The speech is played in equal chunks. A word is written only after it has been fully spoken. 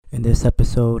In this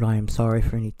episode, I am sorry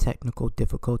for any technical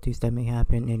difficulties that may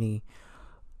happen, any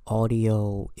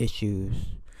audio issues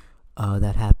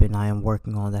that happen. I am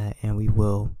working on that, and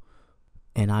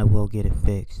I will get it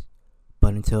fixed.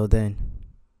 But until then,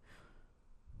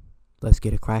 let's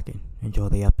get it cracking. Enjoy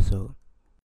the episode.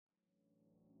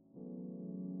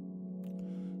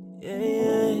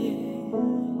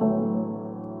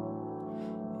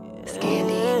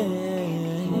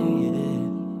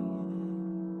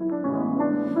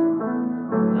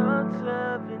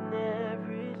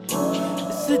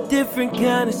 It's a different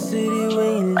kind of city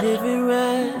when you live in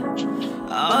right.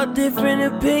 All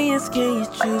different opinions, can you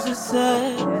choose a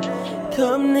side?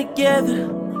 Come together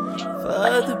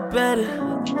for the better.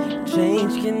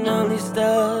 Change can only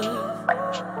start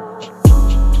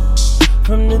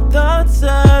from the thoughts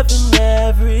of an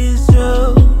average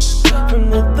Joe.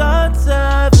 From the thoughts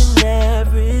of an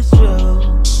average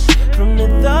Joe. From the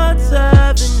thoughts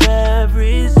of an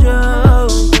average Joe.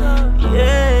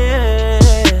 Yeah.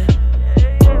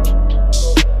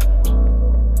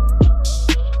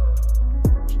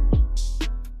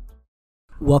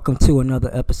 Welcome to another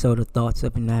episode of Thoughts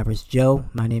of an Average Joe.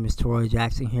 My name is Troy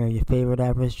Jackson here, your favorite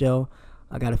Average Joe.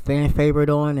 I got a fan favorite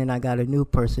on and I got a new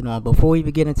person on. Before we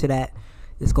even get into that,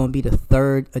 it's going to be the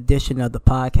third edition of the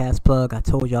podcast plug. I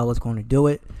told y'all I was going to do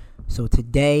it. So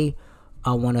today,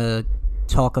 I want to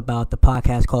talk about the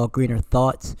podcast called Greener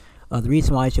Thoughts. The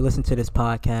reason why you should listen to this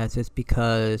podcast is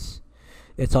because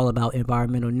it's all about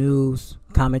environmental news,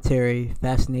 commentary,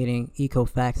 fascinating eco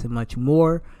facts, and much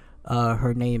more.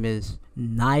 Her name is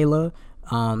Nyla.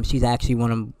 She's actually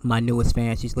one of my newest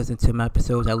fans. She's listened to my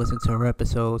episodes. I listen to her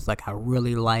episodes. I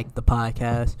really like the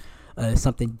podcast. It's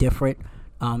something different.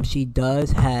 She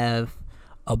does have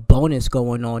a bonus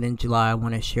going on in July. I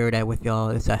want to share that with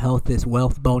y'all. It's a Health is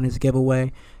Wealth bonus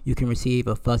giveaway. You can receive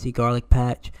a fuzzy garlic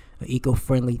patch, an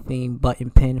eco-friendly themed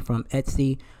button pin from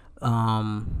Etsy.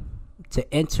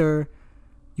 To enter,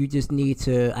 you just need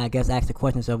to, ask the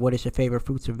questions of what is your favorite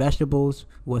fruits or vegetables?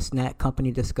 What snack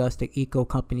company discussed the Eco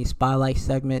Company Spotlight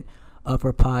segment of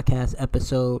her podcast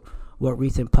episode? What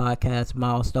recent podcast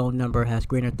milestone number has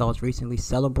Greener Thoughts recently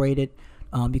celebrated?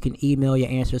 You can email your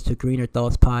answers to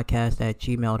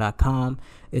greenerthoughtspodcast@gmail.com.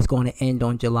 It's going to end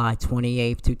on July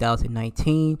 28th,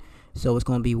 2019. So it's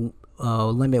going to be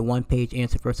limit one-page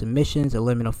answer for submissions, a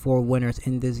limit of 4 winners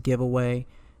in this giveaway.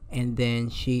 And then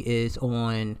she is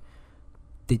on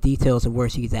the details of where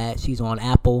she's at. She's on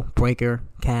Apple, Breaker,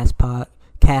 Castbox,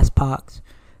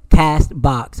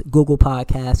 Google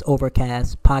Podcasts,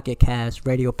 Overcast, Pocket Cast,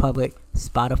 Radio Public,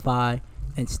 Spotify,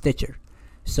 and Stitcher.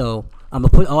 So I'm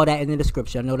gonna put all that in the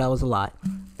description. I know that was a lot,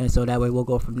 and so that way we'll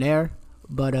go from there.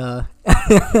 But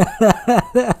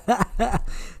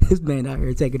this man out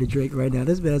here taking a drink right now.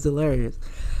 This man's hilarious.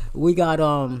 We got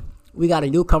a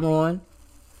newcomer on.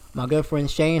 My good friend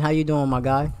Shane. How you doing, my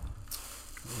guy?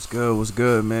 What's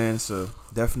good, man? It's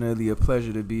definitely a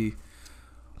pleasure to be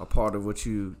a part of what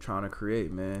you trying to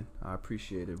create, man. I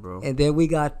appreciate it, bro. And then we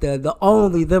got the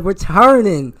only, the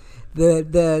returning,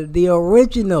 the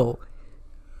original,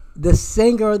 the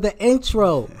singer of the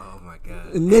intro. Oh my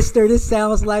God. Mr. This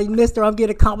sounds like Mr. I'm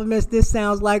getting compliments. This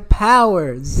sounds like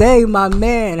power. Zay, my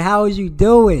man, how is you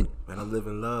doing? Man, I'm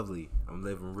living lovely. I'm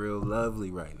living real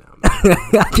lovely right now, man.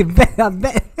 I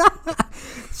bet.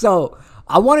 So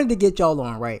I wanted to get y'all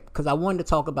on, right? Because I wanted to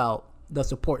talk about the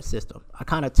support system. I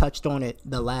kind of touched on it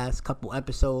the last couple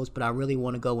episodes, but I really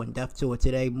want to go in depth to it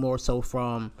today, more so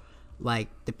from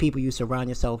the people you surround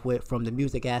yourself with, from the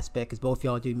music aspect, because both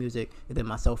y'all do music, and then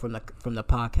myself from the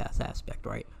podcast aspect,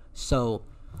 right? So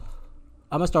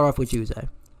I'm gonna start off with you, Zay.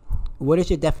 What is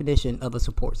your definition of a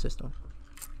support system?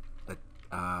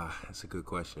 That's a good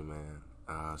question, man.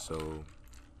 So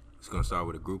it's gonna start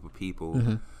with a group of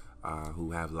people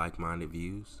who have like-minded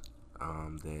views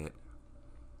that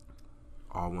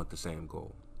all want the same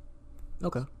goal.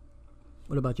 Okay.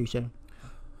 What about you, Shane?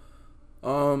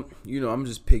 I'm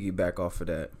just piggyback off of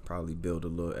that. Probably build a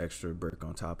little extra brick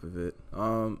on top of it.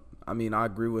 I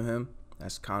agree with him.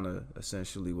 That's kind of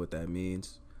essentially what that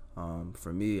means.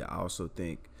 For me, I also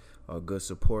think a good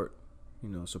support,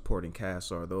 supporting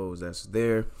casts are those that's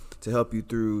there to help you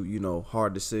through,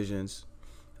 hard decisions.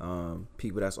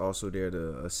 People that's also there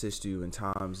to assist you in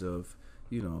times of,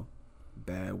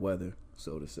 bad weather,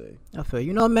 so to say. I feel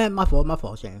you. Man, my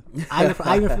fault, Shane. I even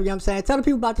forget what I'm saying. Tell the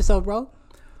people about yourself, bro.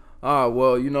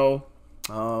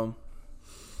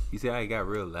 You see how he got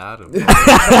real loud?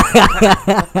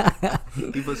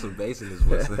 He put some bass in his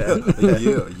voice.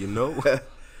 Pretty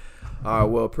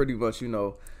much,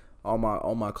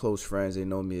 all my close friends, they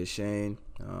know me as Shane.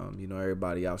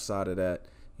 Everybody outside of that,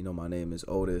 my name is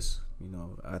Otis. You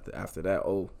know, after that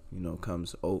O, you know,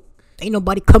 comes Oak. Ain't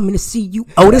nobody coming to see you,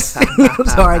 Otis. I'm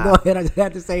sorry. Go ahead. I just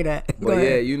had to say that. But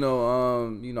yeah, you know,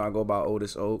 I go by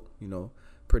Otis Oak. You know,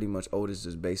 pretty much Otis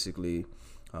is basically,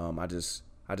 I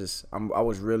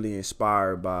was really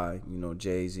inspired by, you know,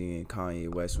 Jay-Z and Kanye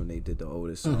West when they did the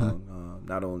Otis song.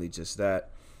 Not only just that,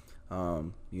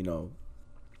 you know,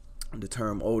 the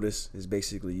term Otis is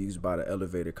basically used by the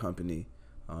elevator company.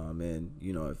 And,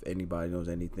 you know, if anybody knows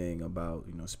anything about,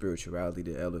 you know, spirituality,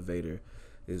 the elevator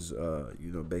is,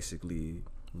 you know, basically,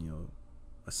 you know,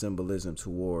 a symbolism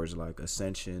towards like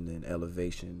ascension and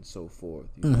elevation and so forth.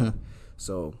 You know?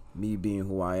 So me being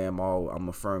who I am, I'm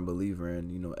a firm believer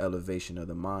in, you know, elevation of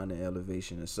the mind and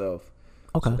elevation of self.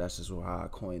 Okay. So that's just how I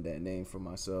coined that name for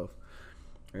myself.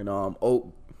 And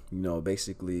Oak, you know,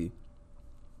 basically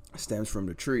stems from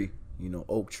the tree. You know,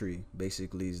 oak tree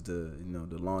basically is the, you know,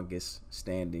 the longest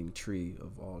standing tree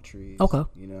of all trees. Okay.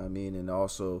 You know what I mean? And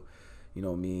also, you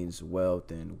know, means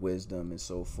wealth and wisdom and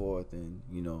so forth. And,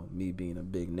 you know, me being a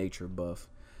big nature buff,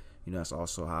 you know, that's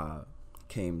also how I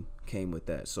came with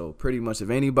that. So pretty much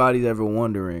if anybody's ever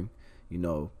wondering, you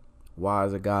know, why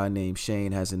is a guy named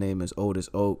Shane has a name as Otis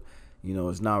Oak, you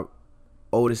know,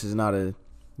 Otis is not a,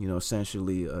 you know,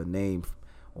 essentially a name,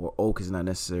 or Oak is not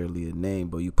necessarily a name,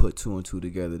 but you put two and two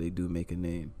together, they do make a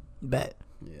name. Bet.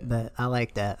 I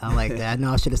like that. I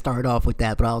know I should have started off with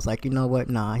that, but I was like, you know what?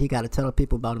 Nah, he got to tell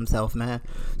people about himself, man.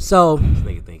 So this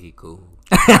nigga think he cool.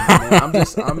 Man,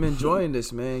 I'm enjoying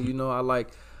this, man. You know, I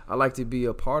like to be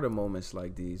a part of moments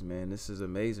like these, man. This is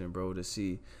amazing, bro, to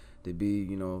be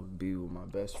with my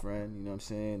best friend, you know what I'm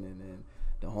saying? And then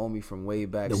the homie from way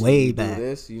back.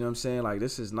 This, you know what I'm saying? Like,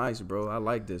 this is nice, bro. I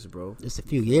like this, bro. Just a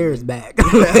few years back.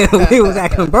 We was at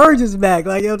Convergence back,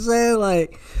 like, you know what I'm saying?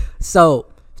 Like, so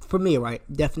for me, right,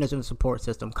 definition of support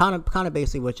system, kind of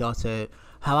basically what y'all said.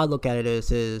 How I look at it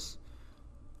is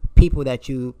people that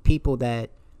you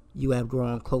have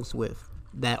grown close with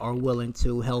that are willing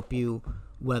to help you,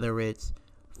 whether it's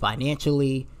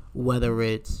financially, whether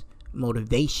it's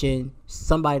motivation,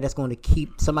 somebody that's going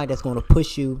to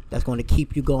push you, that's going to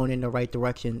keep you going in the right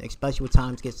direction, especially when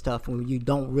times get tough, when you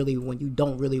don't really want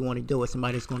to do it.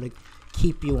 Somebody that's going to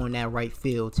keep you on that right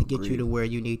field to get you to where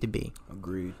you need to be.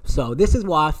 Agreed. So this is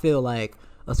why I feel like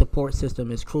a support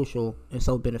system is crucial and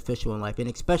so beneficial in life,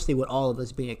 and especially with all of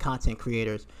us being content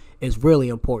creators, is really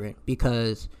important,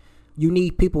 because you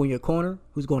need people in your corner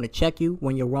who's going to check you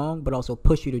when you're wrong, but also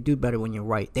push you to do better when you're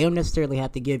right. They don't necessarily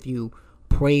have to give you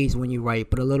praise when you're right,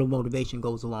 but a little motivation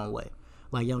goes a long way.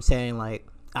 Like, you know what I'm saying? Like,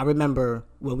 I remember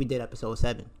when we did episode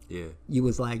 7. Yeah. You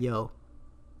was like, yo,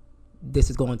 this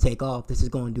is going to take off. This is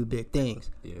going to do big things.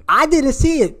 Yeah. I didn't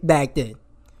see it back then.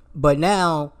 But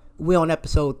now we're on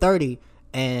episode 30,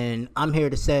 and I'm here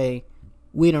to say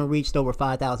we done reached over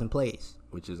 5,000 plays.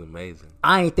 Which is amazing.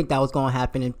 I didn't think that was going to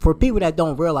happen. And for people that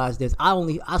don't realize this,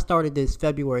 I started this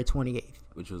February 28th.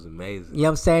 Which was amazing. You know what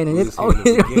I'm saying? And it's you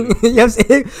know what I'm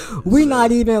saying? We're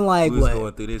not even like, we was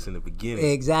going through this in the beginning.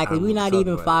 Exactly. We're not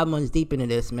even 5 months deep into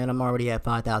this, man. I'm already at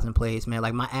 5,000 plays, man.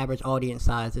 Like, my average audience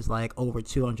size is like over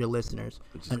 200 listeners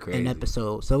an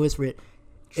episode. So it's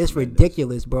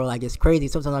ridiculous, bro. Like, it's crazy.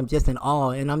 Sometimes I'm just in awe,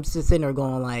 and I'm just sitting there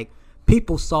going like,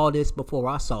 people saw this before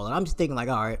I saw it. I'm just thinking like,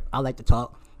 all right, I like to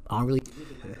talk. I don't really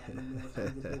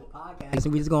and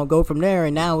we just gonna go from there.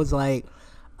 And now it's like,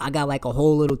 I got like a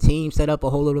whole little team set up, a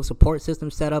whole little support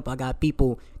system set up. I got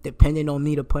people depending on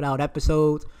me to put out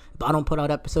episodes. If I don't put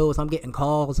out episodes, I'm getting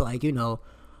calls like, you know,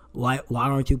 why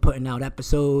aren't you putting out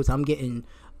episodes? I'm getting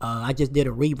I just did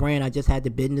a rebrand. I just had the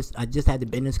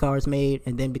business cards made,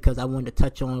 and then because I wanted to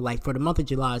touch on, like, for the month of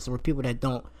July, so for people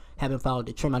that haven't followed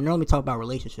the trim, I normally talk about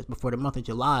relationships, but for the month of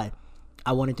July,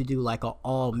 I wanted to do like an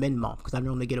all men month, because I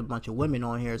normally get a bunch of women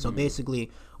on here. So basically,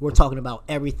 we're talking about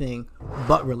everything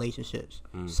but relationships.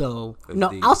 So,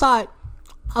 outside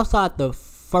the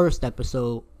first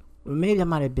episode, maybe that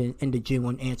might have been in the June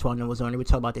when Antoine was on it. We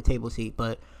talked about the table seat,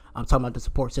 but I'm talking about the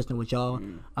support system with y'all.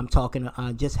 I'm talking.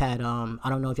 I just had. I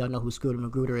don't know if y'all know who Scooter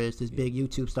Magruder is. This big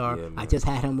YouTube star. Yeah, I just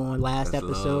had him on last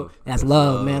episode. That's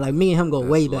love, man. Like, me and him go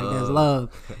way back. That's love.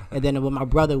 And then with my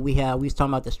brother, we was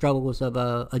talking about the struggles of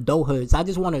adulthood. So I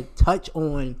just want to touch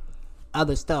on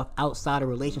other stuff outside of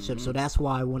relationships. So that's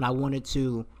why when I wanted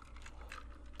to,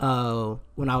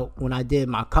 when I did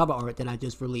my cover art that I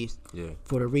just released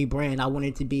for the rebrand, I wanted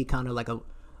it to be kind of like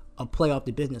a play off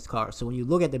the business card. So when you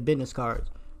look at the business cards,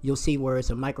 you'll see where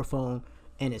it's a microphone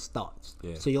and it's thoughts.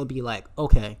 Yeah. So you'll be like,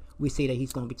 okay, we see that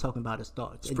he's going to be talking about his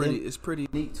thoughts. It's pretty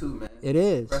neat too, man. It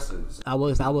is.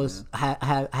 Impressive.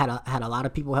 I had a lot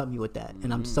of people help me with that,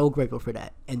 and I'm so grateful for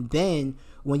that. And then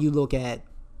when you look at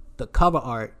the cover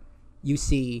art, you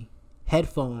see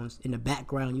headphones in the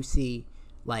background, you see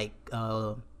like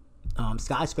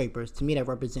skyscrapers. To me, that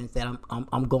represents that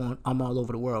I'm all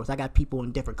over the world. So I got people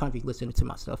in different countries listening to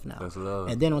my stuff now. That's love.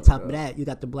 And then on top of that, you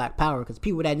got the black power, because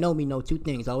people that know me know two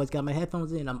things. I always got my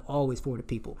headphones in. I'm always for the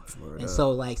people. And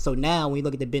so now when we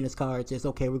look at the business cards, it's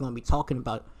okay. We're gonna be talking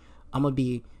about.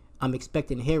 I'm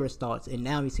expecting to hear his thoughts, and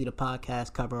now you see the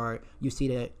podcast cover art. You see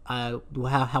that how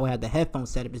I have the headphone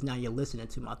setup is now you're listening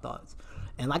to my thoughts.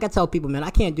 And like I tell people, man, I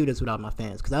can't do this without my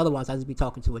fans, because otherwise I just be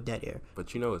talking to a dead ear.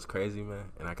 But you know what's crazy, man?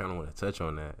 And I kind of want to touch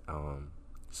on that.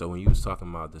 So when you was talking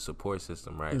about the support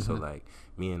system, right? Mm-hmm. So like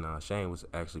me and Shane was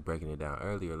actually breaking it down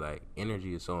earlier. Like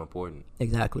energy is so important.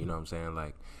 Exactly. You know what I'm saying?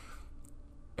 Like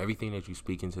everything that you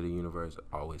speak into the universe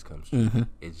always comes true. Mm-hmm.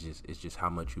 It's just how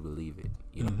much you believe it.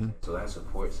 You know. Mm-hmm. So that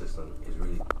support system is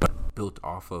really built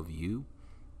off of you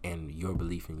and your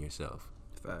belief in yourself.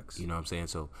 Facts. You know what I'm saying?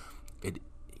 So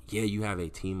yeah, you have a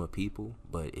team of people,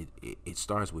 but it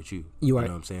starts with you. You know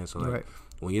what I'm saying? So like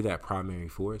when you're that primary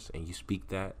force and you speak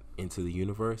that into the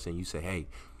universe and you say, hey,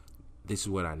 this is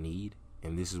what I need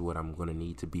and this is what I'm going to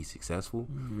need to be successful,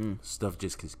 stuff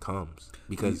just comes.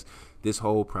 Because this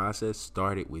whole process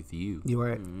started with you. You're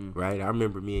right. Right? I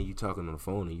remember me and you talking on the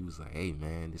phone and you was like, hey,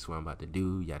 man, this is what I'm about to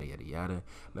do, yada, yada, yada.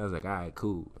 And I was like, all right,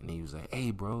 cool. And he was like,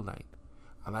 hey, bro, like,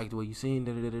 I like the way you sing,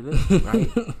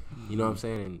 right? You know what I'm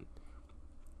saying? And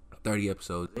 30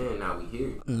 episodes in, now we here.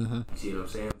 Mm-hmm. You see what I'm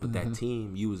saying? But that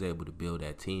team, you was able to build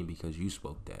that team because you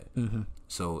spoke that. Mm-hmm.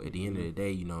 So at the end of the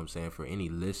day, you know what I'm saying, for any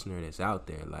listener that's out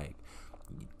there, like,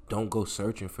 don't go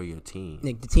searching for your team.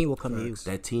 The team will come to you.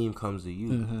 That team comes to you.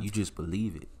 Mm-hmm. You just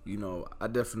believe it. You know, I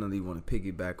definitely want to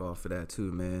piggyback off of that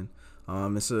too, man.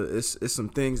 It's some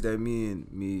things that me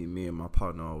and my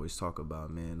partner always talk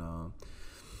about, man.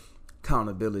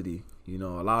 Accountability. You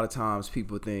know, a lot of times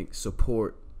people think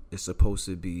support is supposed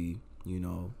to be, you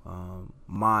know,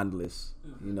 mindless.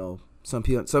 You know,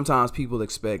 sometimes people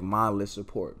expect mindless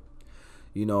support.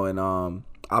 You know, and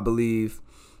I believe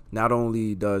not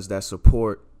only does that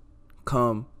support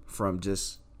come from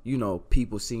just, you know,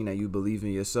 people seeing that you believe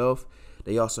in yourself,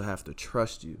 they also have to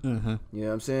trust you. Mm-hmm. You know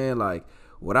what I'm saying? Like,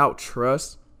 without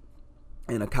trust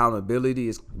and accountability,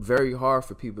 it's very hard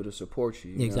for people to support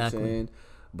you. You know what I'm saying?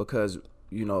 Because,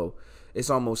 you know, it's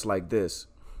almost like this.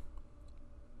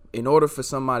 In order for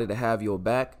somebody to have your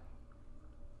back,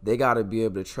 they got to be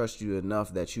able to trust you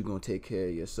enough that you're going to take care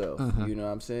of yourself. Mm-hmm. You know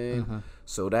what I'm saying? Mm-hmm.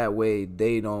 So that way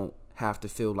they don't have to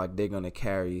feel like they're going to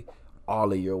carry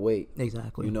all of your weight.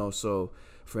 Exactly. You know, so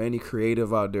for any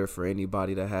creative out there, for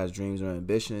anybody that has dreams or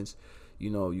ambitions, you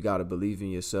know, you got to believe in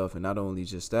yourself. And not only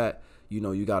just that, you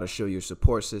know, you got to show your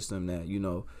support system that, you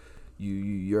know,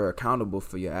 you're accountable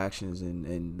for your actions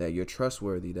and that you're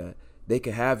trustworthy, that they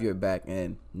can have your back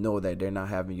and know that they're not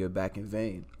having your back in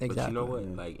vain. Exactly. But you know what?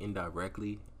 Like,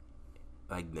 indirectly,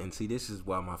 like, and see, this is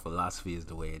why my philosophy is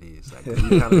the way it is. Like,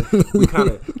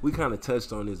 we kind of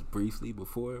touched on this briefly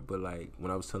before, but like when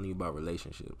I was telling you about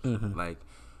relationships, like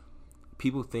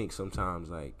people think sometimes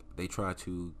like they try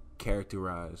to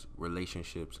characterize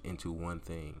relationships into one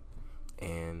thing,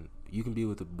 and you can be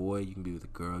with a boy, you can be with a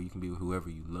girl, you can be with whoever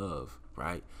you love,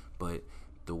 right? But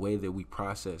the way that we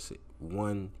process it,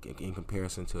 one in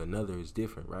comparison to another, is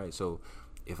different, right? So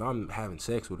if I'm having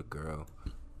sex with a girl,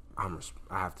 I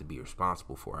have to be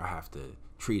responsible for it. I have to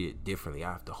treat it differently.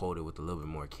 I have to hold it with a little bit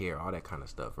more care, all that kind of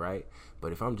stuff, right?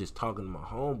 But if I'm just talking to my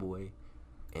homeboy,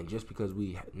 and just because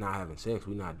we not having sex,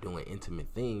 we're not doing intimate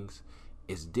things,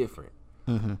 it's different.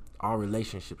 Mm-hmm. All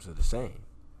relationships are the same.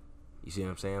 You see what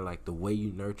I'm saying? Like, the way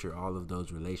you nurture all of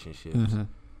those relationships,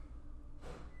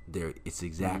 it's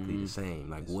exactly the same.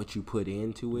 Like, what you put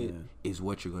into it is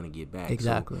what you're going to get back.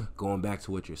 Exactly. So going back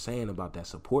to what you're saying about that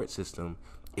support system,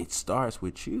 it starts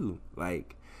with you.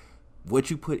 Like, what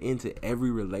you put into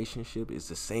every relationship is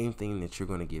the same thing that you're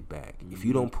going to get back. If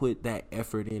you don't put that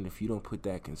effort in, if you don't put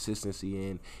that consistency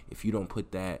in, if you don't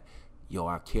put that, yo,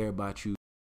 I care about you,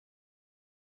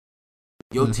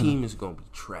 your team is going to be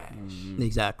trash.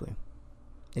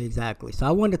 Exactly. So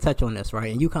I wanted to touch on this, right?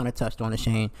 And you kind of touched on it,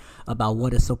 Shane, about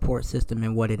what a support system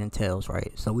and what it entails,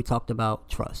 right? So we talked about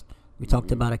trust. We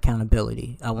talked about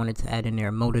accountability. I wanted to add in there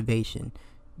motivation,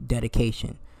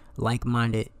 dedication,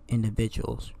 like-minded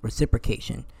individuals,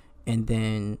 reciprocation, and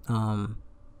then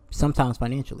sometimes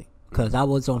financially. Because I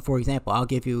was on, for example, I'll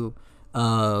give you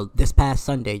this past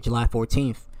Sunday, July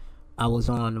 14th, I was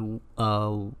on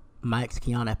my ex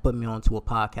Kiana put me onto a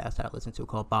podcast that I listened to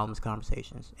called Bottomless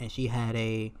Conversations, and she had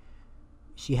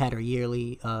her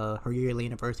yearly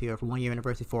anniversary, or 1 year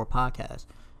anniversary for a podcast.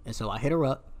 And so I hit her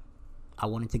up. I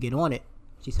wanted to get on it.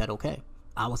 She said okay.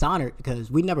 I was honored because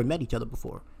we never met each other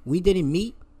before. We didn't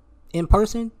meet in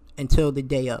person until the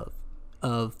day of.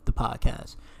 of the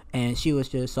podcast. And she was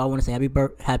just, so I want to say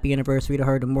happy anniversary to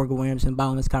her, to Morgan Williams and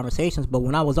Boundless Conversations. But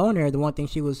when I was on there, the one thing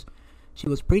she was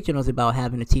preaching was about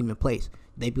having a team in place.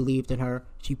 They believed in her.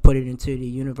 She put it into the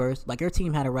universe. Like, her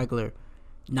team had a regular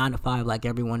 9 to 5 like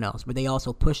everyone else, but they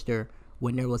also pushed her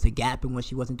when there was a gap and when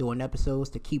she wasn't doing episodes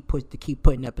to keep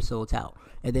putting episodes out.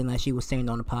 And then, like she was saying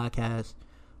on the podcast,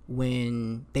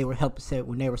 when they were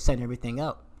setting everything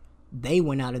up, they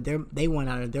went out of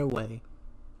their way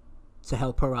to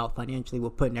help her out financially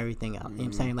with putting everything out. You know what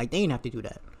I'm saying? Like, they didn't have to do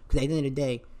that, because at the end of the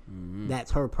day,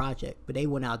 that's her project. But they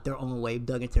went out their own way,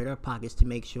 dug into their pockets to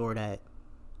make sure that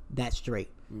that's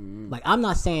straight. Like, I'm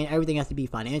not saying everything has to be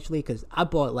financially, because I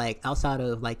bought, like, outside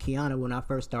of, like, Kiana, when I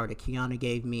first started, Kiana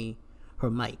gave me her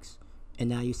mics, and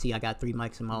now you see I got 3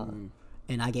 mics in my own,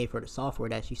 and I gave her the software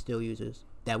that she still uses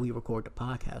that we record the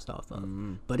podcast off of.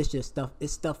 But it's just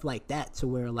stuff like that, to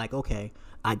where, like, okay,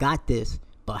 I got this,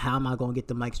 but how am I going to get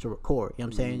the mics to record? You know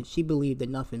what I'm saying? She believed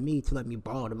enough in me to let me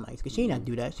borrow the mics, because she didn't have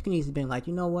to do that. She could easily been like,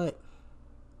 you know what,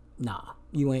 nah,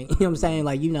 you ain't, you know what I'm saying,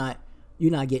 like, you're not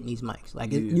getting these mics.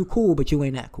 Like, you cool, but you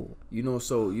ain't that cool.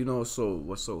 So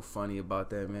what's so funny about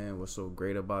that, man? What's so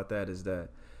great about that is that,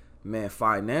 man,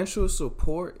 financial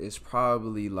support is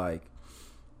probably, like,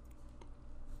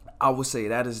 I would say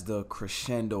that is the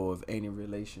crescendo of any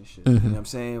relationship. You know what I'm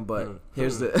saying? But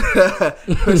here's the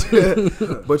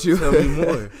but you Tell me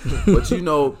more. But you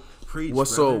know, Preach,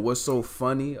 what's brother. so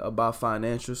funny about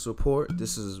financial support?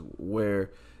 This is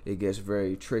where it gets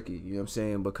very tricky. You know what I'm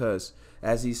saying? Because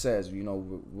as he says, you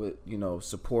know,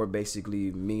 support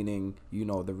basically meaning, you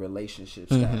know, the relationship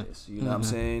status. You know what I'm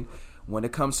saying? When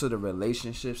it comes to the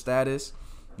relationship status,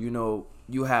 you know,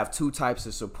 you have 2 types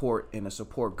of support in a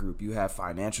support group. You have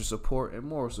financial support and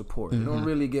moral support. You don't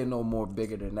really get no more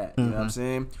bigger than that. You know what I'm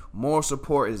saying? Moral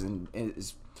support is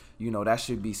you know, that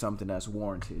should be something that's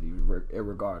warranted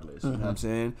regardless. You know what I'm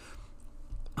saying?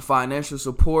 Financial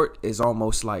support is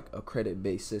almost like a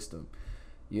credit-based system.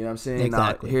 You know what I'm saying?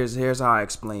 Exactly. Now, here's how I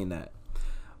explain that.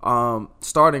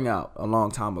 Starting out a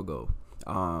long time ago,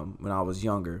 when I was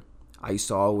younger, I used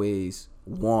to always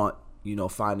want, you know,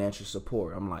 financial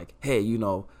support. I'm like, hey, you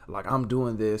know, like, I'm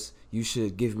doing this, you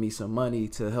should give me some money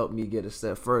to help me get a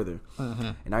step further.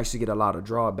 And I used to get a lot of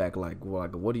drawback, like,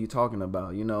 what are you talking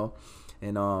about, you know?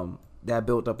 And that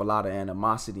built up a lot of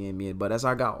animosity in me. But as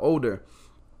I got older,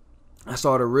 I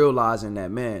started realizing that,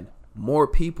 man, more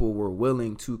people were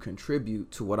willing to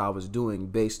contribute to what I was doing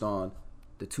based on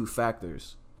the 2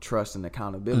 factors, trust and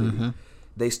accountability.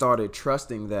 They started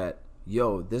trusting that,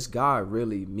 yo, this guy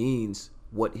really means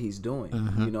what he's doing.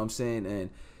 You know what I'm saying? And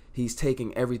he's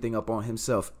taking everything up on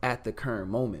himself at the current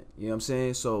moment. You know what I'm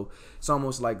saying? So it's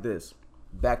almost like this.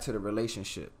 Back to the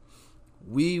relationship.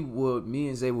 Me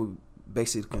and Zay would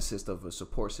basically consist of a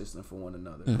support system for one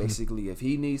another. Basically, if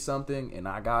he needs something and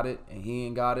I got it and he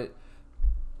ain't got it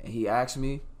and he asks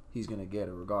me, he's going to get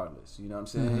it regardless. You know what I'm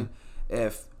saying?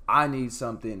 If I need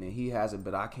something and he has it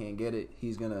but I can't get it,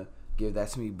 he's going to give that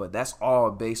to me. But that's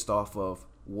all based off of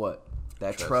what?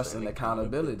 That trust and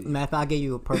accountability. Matter of fact, I'll give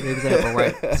you a perfect example,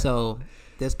 right? So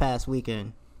this past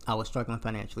weekend, I was struggling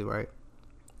financially, right?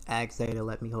 I asked Zay to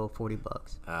let me hold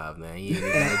 $40. Man, you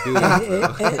ain't gotta do that,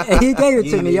 bro. And he gave it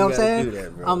to You me, you know ain't what I'm gotta do saying?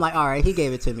 that, bro. I'm like, all right, he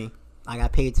gave it to me. I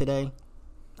got paid today.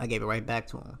 I gave it right back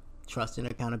to him. Trust and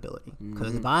accountability.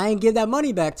 Because if I ain't give that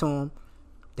money back to him,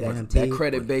 then That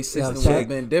credit-based system would have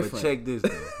been But different. check this,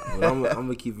 though. But I'm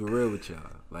gonna keep it real with y'all.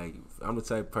 Like, I'm the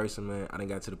type of person, man, I done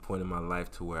got to the point in my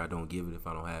life to where I don't give it if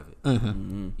I don't have it.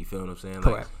 You feel what I'm saying? Like,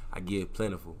 Correct. I give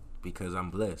plentiful because I'm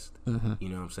blessed. You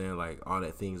know what I'm saying? Like, all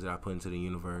that things that I put into the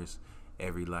universe,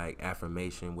 every, like,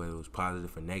 affirmation, whether it was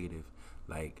positive or negative,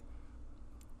 like,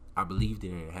 I believed it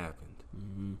and it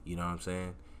happened. You know what I'm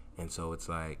saying? And so it's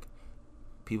like,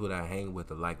 people that I hang with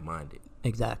are like-minded.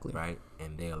 Exactly. Right?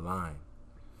 And they align.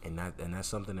 And that's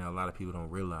something that a lot of people don't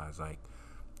realize. Like,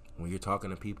 when you're talking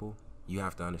to people, you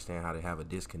have to understand how to have a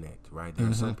disconnect, right? There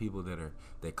are some people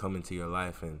that come into your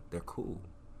life and they're cool.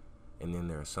 And then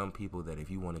there are some people that if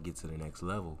you want to get to the next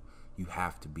level, you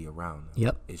have to be around them.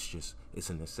 Yep. It's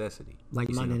a necessity.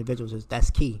 Like-minded individuals, that's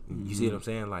key. You see what I'm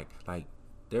saying? Like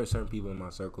there are certain people in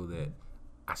my circle that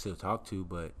I still talk to,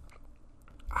 but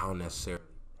I don't necessarily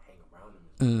hang around them.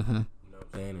 You know what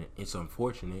I'm saying? And it's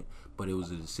unfortunate, but it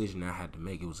was a decision I had to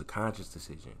make. It was a conscious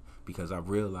decision because I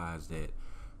realized that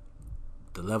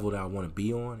the level that I want to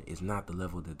be on is not the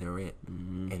level that they're at.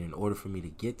 And in order for me to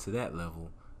get to that level,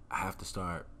 I have to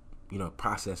start, you know,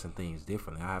 processing things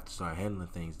differently. I have to start handling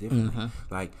things differently.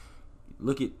 Like,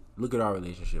 look at our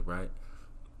relationship, right?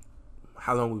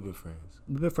 How long we've been friends?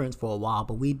 We've been friends for a while,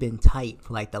 but we've been tight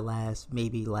for like the last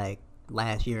maybe like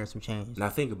last year and some change. Now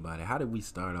think about it. How did we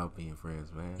start off being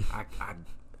friends, man?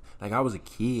 I was a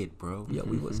kid, bro. Yeah,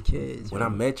 we was kids. When I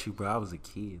met you, bro, I was a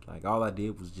kid. Like, all I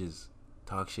did was just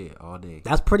talk shit all day.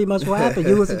 That's pretty much what happened.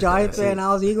 You was a Giant fan, I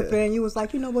was an Eagle fan. You was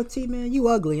like, you know what, T, man, you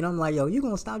ugly. And I'm like, yo, you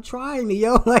gonna stop trying me,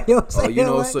 yo. Like, you know what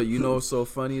I'm saying? What's so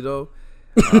funny, though?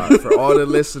 For all the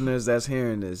listeners that's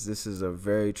hearing this is a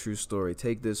very true story.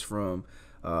 Take this from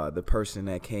the person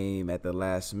that came at the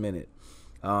last minute.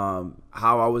 How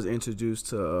I was introduced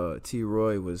to T.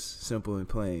 Roy was simple and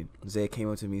plain. Zay came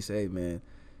up to me and said, hey, man,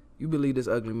 you believe this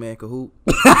ugly man can hoop?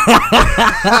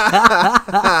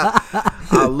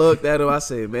 I looked at him. I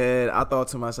said, man, I thought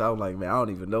to myself, like, man, I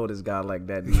don't even know this guy like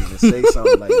that to even say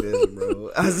something like this,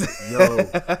 bro. I said,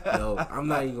 yo, I'm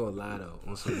not even gonna lie though.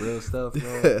 On some real stuff,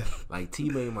 bro. Like, T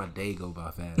made my day go by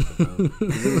faster, bro.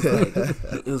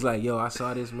 It was like, yo, I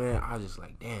saw this man. I was just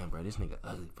like, damn, bro, this nigga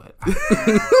ugly, but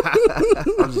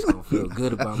I'm just gonna feel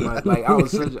good about my. Like, I'm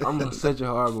such a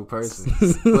horrible person.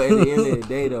 But at the end of the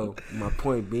day, though, my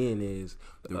point being is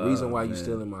the reason why you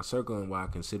still in my circle and why I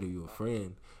consider you a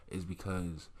friend is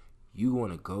because you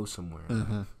want to go somewhere in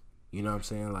life. You know what I'm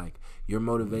saying? Like, your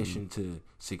motivation to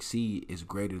succeed is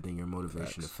greater than your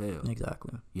motivation to fail.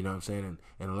 Exactly. You know what I'm saying?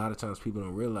 And a lot of times people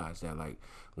don't realize that. Like,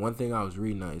 one thing I was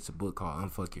reading, it's a book called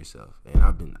Unfuck Yourself, and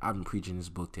I've been preaching this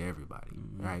book to everybody,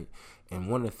 right? And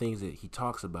one of the things that he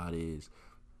talks about is,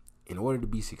 in order to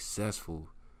be successful,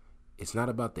 it's not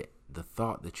about the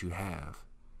thought that you have.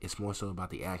 It's more so about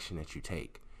the action that you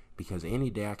take. Because any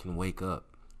day I can wake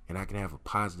up and I can have a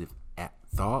positive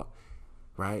thought,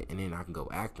 right? And then I can go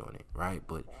act on it, right?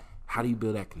 But how do you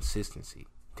build that consistency?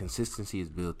 Consistency is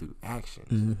built through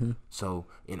actions. So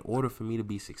in order for me to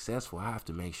be successful, I have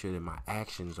to make sure that my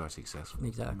actions are successful.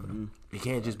 Exactly. It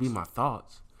can't just be my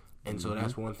thoughts. And so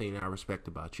that's one thing that I respect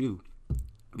about you,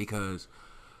 because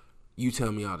you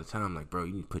tell me all the time, like, bro,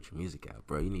 you need to put your music out,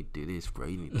 bro. You need to do this, bro.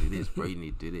 You need to do this, bro. You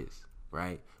need to do this,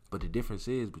 right? But the difference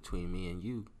is between me and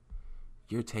you,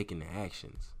 you're taking the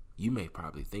actions. You may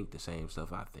probably think the same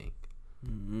stuff I think,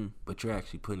 but you're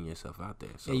actually putting yourself out there.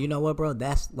 So. And you know what, bro?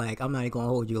 That's like, I'm not even gonna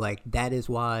hold you. Like, that is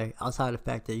why, outside of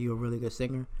the fact that you're a really good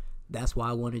singer, that's why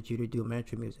I wanted you to do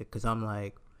Mantra music. Because I'm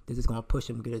like, this is gonna push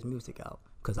him to get his music out.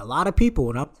 Because a lot of people,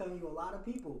 and I'm telling you, a lot of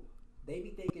people,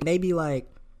 they be like,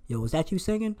 yo, was that you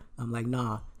singing? I'm like,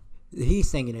 nah, he's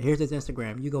singing it. Here's his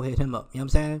Instagram. You go hit him up. You know what I'm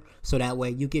saying? So that way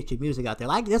you get your music out there.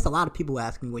 Like, there's a lot of people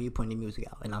ask me when you putting your music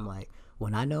out, and I'm like,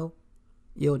 when I know,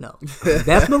 you'll know.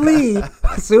 Best believe,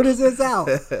 as soon as it's out.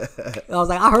 I was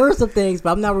like, I heard some things,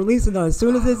 but I'm not releasing them. As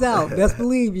soon as it's out, best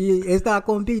believe it's not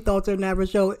going to be Thoughts of an Average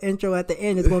Show intro at the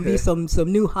end. It's going to be some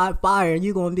new hot fire, and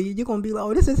you're going to be like,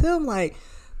 oh, this is him. Like,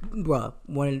 bruh,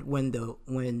 when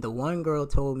the one girl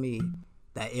told me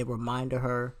that it reminded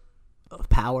her of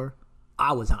Power,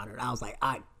 I was honored. I was like,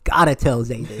 I gotta tell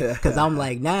Zay this, because I'm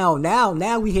like,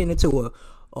 now we hitting into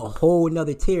a whole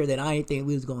nother tier that I didn't think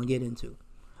we was gonna get into.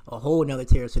 A whole nother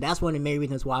tier. So that's one of the main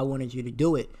reasons why I wanted you to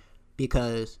do it,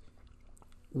 because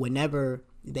whenever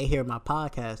they hear my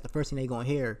podcast, the first thing they gonna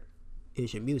hear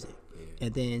is your music.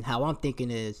 And then how I'm thinking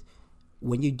is,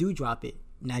 when you do drop it,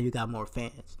 now you got more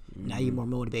fans. Now you're more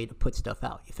motivated to put stuff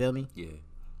out. You feel me? Yeah,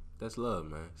 that's love,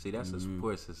 man. See, that's a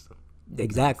support system.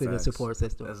 Exactly. Facts. The support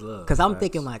system. That's love. Because I'm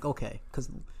thinking like, okay,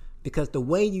 because the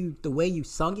way you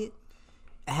sung it,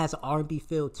 it has an R&B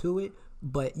feel to it,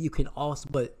 but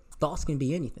thoughts can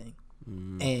be anything.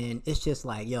 And it's just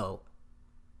like, yo,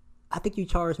 I think you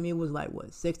charged me, it was like,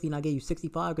 what, 60, and I gave you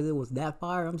 65 because it was that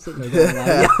fire. I'm sitting there going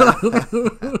like,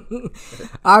 yo.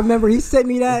 I remember he sent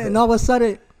me that, and all of a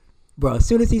sudden, bro, as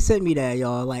soon as he sent me that,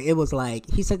 y'all, like, it was like,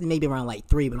 he sent it maybe around like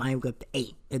 3, but I ain't got up to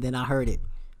 8, and then I heard it.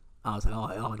 I was like,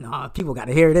 oh no, people got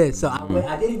to hear this. So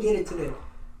I didn't get it to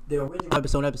the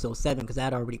original episode 7, because I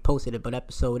had already posted it, but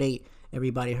episode 8,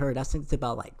 everybody heard. I sent it to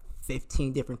about like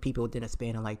 15 different people within a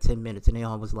span of like 10 minutes, and they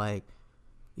all was like,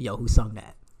 yo, who sung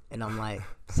that? And I'm like,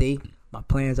 see, my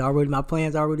plans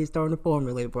already starting to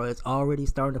formulate, bro. It's already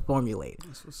starting to formulate.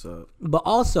 That's what's up. But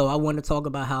also, I want to talk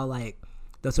about how, like,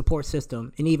 the support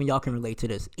system, and even y'all can relate to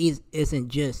this, isn't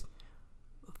just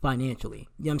financially.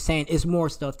 You know what I'm saying? It's more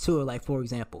stuff to it. Like, for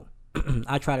example,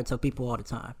 I try to tell people all the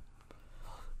time,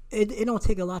 it don't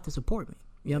take a lot to support me.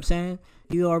 You know what I'm saying?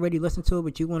 You already listen to it,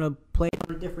 but you want to play it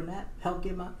on a different app, help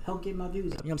get my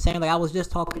views up. You know what I'm saying? Like, I was just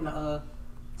talking to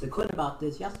Clint about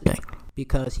this yesterday,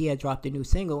 because he had dropped a new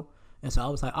single, and so I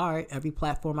was like, all right, every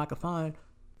platform I can find,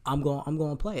 I'm going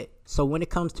to play it. So when it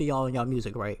comes to y'all and y'all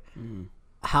music, right?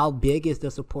 How big is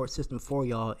the support system for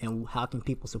y'all, and how can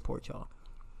people support y'all?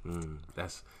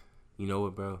 That's, you know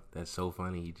what, bro? That's so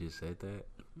funny you just said that,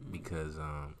 because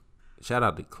shout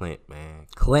out to Clint, man.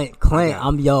 Clint,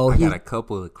 I got a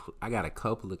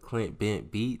couple of Clint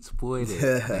bent beats, boy.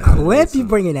 Clint be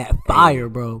bringing that fire,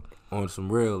 bro. On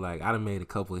some real, like, I done made a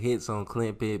couple of hits on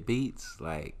Clint bent beats.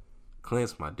 Like,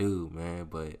 Clint's my dude, man.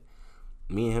 But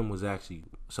me and him was actually,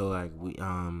 so like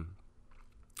I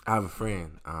have a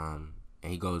friend, and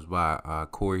he goes by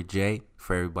Corey J.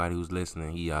 For everybody who's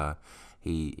listening,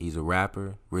 he's a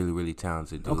rapper, really, really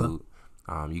talented dude. Okay.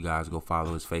 You guys go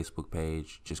follow his Facebook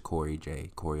page, just Corey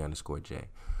J, Corey_J.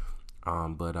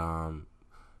 But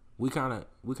we kind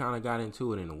of got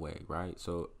into it in a way, right?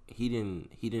 So he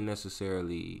didn't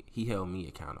necessarily, he held me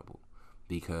accountable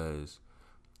because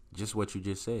just what you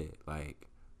just said, like,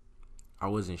 I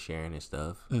wasn't sharing his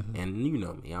stuff, and you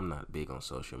know me, I'm not big on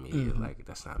social media, like,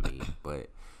 that's not me. But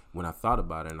when I thought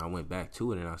about it and I went back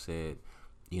to it and I said,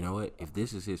 you know what, if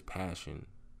this is his passion,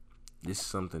 this is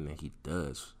something that he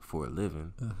does for a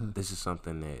living. This is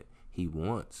something that he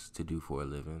wants to do for a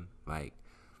living. Like,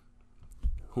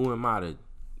 who am I to,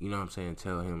 you know what I'm saying,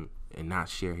 tell him and not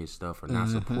share his stuff or not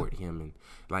support him? And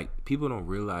like, people don't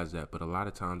realize that, but a lot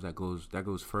of times that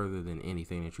goes further than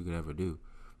anything that you could ever do,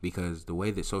 because the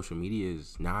way that social media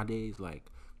is nowadays, like,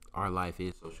 our life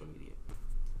is social media.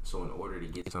 So in order to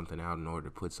get something out, in order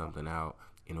to put something out,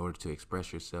 in order to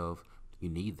express yourself, you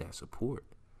need that support.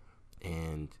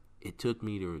 And it took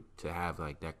me to have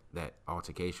like that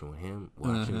altercation with him.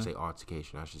 Well, I shouldn't say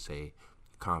altercation. I should say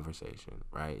conversation,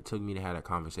 right? It took me to have that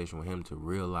conversation with him to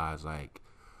realize like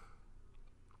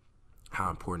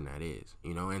how important that is,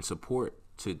 you know, and support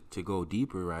to go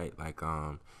deeper, right? Like,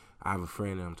 I have a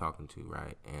friend that I'm talking to,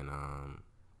 right? And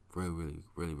really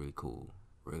cool.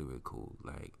 Really, really cool.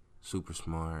 Like, super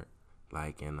smart.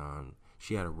 Like, and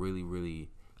she had a really, really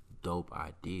dope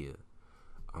idea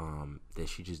that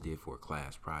she just did for a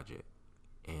class project.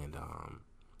 And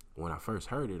when I first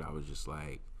heard it, I was just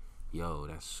like, yo,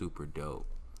 that's super dope.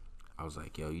 I was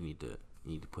like, yo, you need to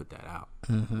put that out.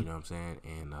 You know what I'm saying?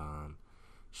 And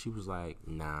she was like,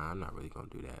 nah, I'm not really gonna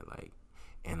do that. Like,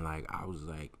 and like, I was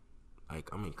like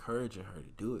I'm encouraging her to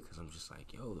do it, because I'm just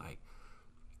like, yo, like,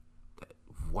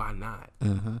 why not?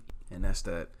 And that's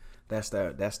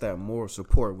that moral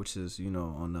support, which is, you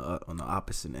know, on the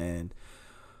opposite end.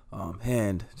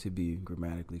 Hand, to be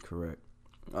grammatically correct.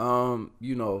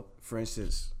 You know, for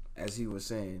instance, as he was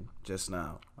saying just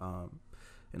now,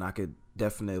 and I could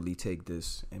definitely take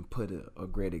this and put a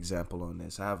great example on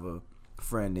this. I have a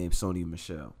friend named Sony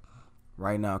Michel.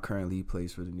 Right now, currently, he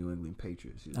plays for the New England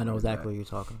Patriots. I know exactly what you're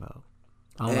talking about.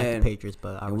 I don't like the Patriots,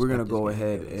 but we're gonna go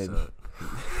ahead and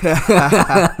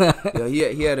yeah,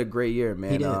 he had a great year,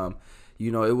 man. He did.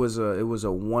 You know, it was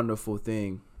a wonderful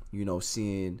thing, you know,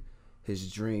 seeing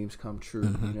his dreams come true.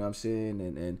 You know what I'm saying?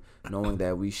 And knowing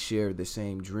that we shared the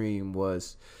same dream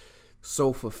was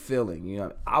so fulfilling. You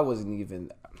know, I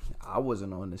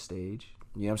wasn't on the stage,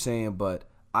 you know what I'm saying? But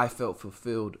I felt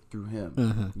fulfilled through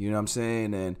him. You know what I'm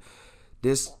saying? And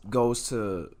this goes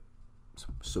to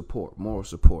support, moral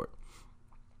support.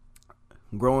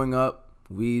 Growing up,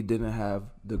 we didn't have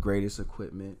the greatest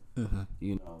equipment.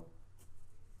 You know,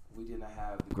 we didn't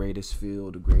have the greatest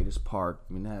field, the greatest park.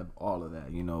 We didn't have all of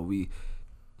that. You know, we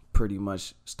pretty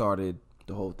much started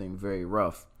the whole thing very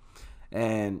rough.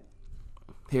 And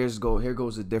here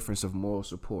goes the difference of moral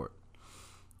support.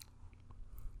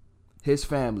 His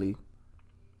family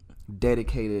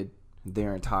dedicated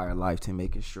their entire life to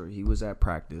making sure he was at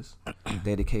practice,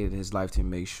 dedicated his life to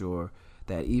make sure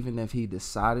that even if he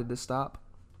decided to stop,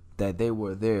 that they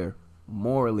were there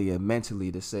morally and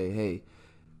mentally to say, hey,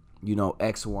 you know,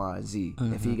 X, Y, and Z.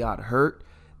 If he got hurt,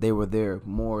 they were there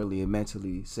morally and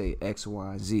mentally say X,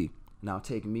 Y, and Z. Now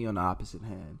take me on the opposite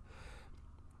hand.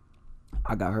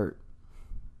 I got hurt.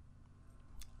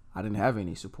 I didn't have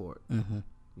any support.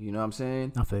 You know what I'm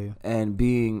saying? I feel you. And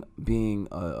being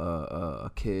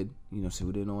a kid, you know, so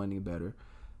we didn't know any better,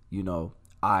 you know,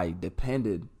 I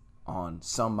depended on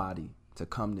somebody to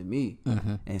come to me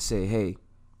and say, hey,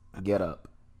 get up.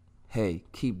 Hey,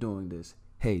 keep doing this.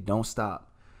 Hey, don't stop.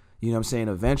 You know what I'm saying?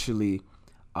 Eventually,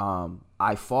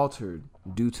 I faltered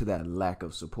due to that lack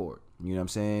of support. You know what I'm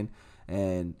saying?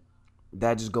 And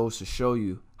that just goes to show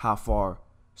you how far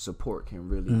support can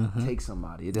really take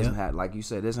somebody. It doesn't have, like you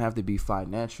said, it doesn't have to be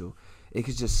financial. It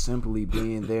could just simply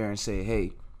be in there and say,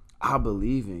 hey, I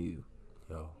believe in you.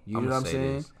 Yo, you know what I'm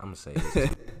saying? I'm going to say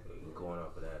this. Going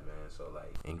off of that, man. So,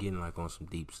 like, and getting, like, on some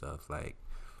deep stuff. Like,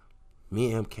 me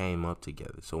and him came up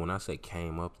together. So, when I say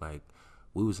came up, like,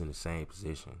 we was in the same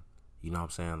position. You know what I'm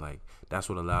saying? Like, that's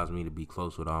what allows me to be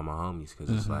close with all my homies,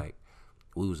 because it's like,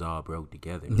 we was all broke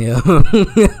together. Yeah.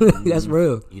 That's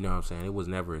real. You know what I'm saying? It was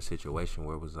never a situation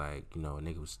where it was like, you know, a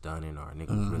nigga was stunning or a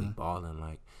nigga was really balling.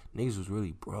 Like, niggas was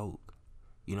really broke.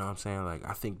 You know what I'm saying? Like,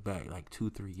 I think back like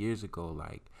 2-3 years ago,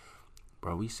 like,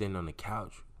 bro, we sitting on the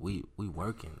couch, we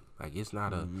working. Like, it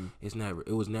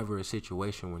was never a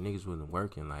situation where niggas wasn't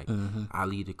working. Like, I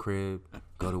leave the crib,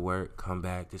 go to work, come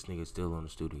back, this nigga's still on the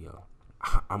studio.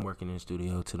 I'm working in the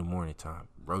studio till the morning time.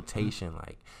 Rotation,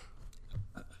 like,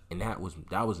 and that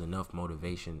was enough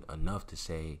motivation, enough to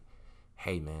say,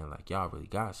 hey man, like, y'all really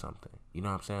got something. You know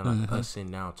what I'm saying? Like, us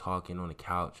sitting down talking on the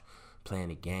couch,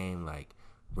 playing a game, like,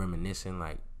 reminiscing,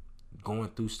 like, going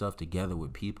through stuff together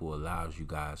with people allows you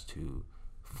guys to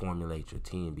formulate your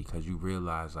team, because you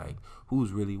realize, like,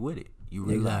 who's really with it. You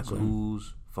realize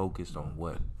who's focused on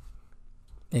what.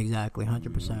 Exactly,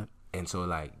 100%. And so,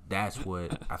 like, that's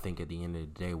what I think at the end of the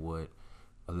day what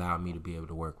allowed me to be able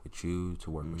to work with you,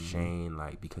 to work with Shane,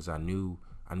 like, because I knew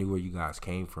where you guys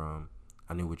came from.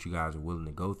 I knew what you guys were willing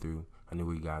to go through. I knew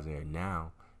where you guys are at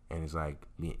now. And it's like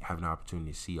me having an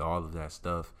opportunity to see all of that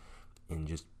stuff in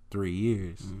just 3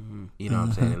 years. You know what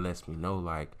I'm saying? It lets me know,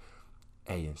 like,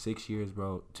 hey, in 6 years,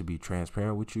 bro, to be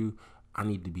transparent with you, I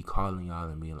need to be calling y'all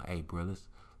and being like, hey, bro,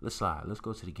 let's slide. Let's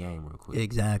go to the game real quick.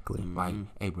 Exactly. Like,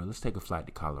 hey, bro, let's take a flight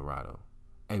to Colorado.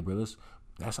 Hey, bro,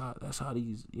 that's how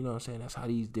these, you know what I'm saying? That's how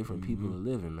these different people are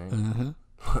living, man.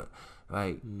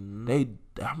 Like,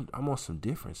 I'm on some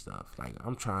different stuff. Like,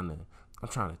 I'm trying to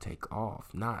take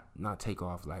off, not take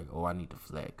off like, oh, I need to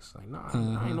flex. Like, nah,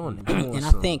 I ain't on that. And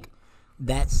I think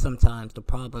that's sometimes the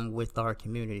problem with our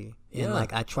community. And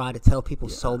like, I try to tell people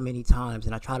so many times,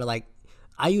 and I try to, like,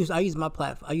 I use my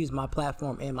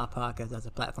platform and my podcast as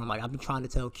a platform. Like, I've been trying to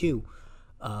tell Q.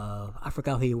 I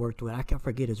forgot who he worked with. I can't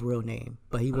forget his real name,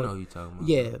 but he I know who you talking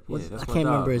about. I can't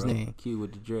remember his name. Q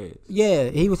with the dreads. Yeah,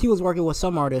 he was working with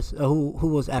some artist who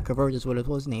was at Convergence with us.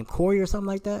 What was his name? Corey or something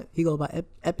like that. He goes by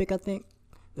Epic, I think.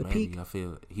 The Maybe. Peak. I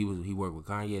feel he worked with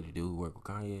Kanye. The dude who worked with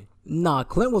Kanye. Nah,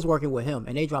 Clint was working with him,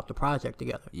 and they dropped a project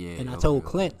together. Yeah. And I told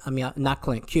Clint, not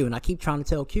Clint, Q, and I keep trying to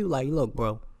tell Q, like, look,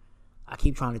 bro, I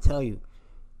keep trying to tell you,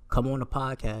 come on the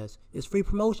podcast. It's free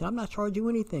promotion. I'm not charging you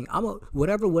anything.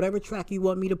 Whatever track you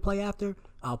want me to play after,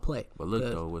 I'll play. But look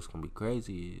though, what's gonna be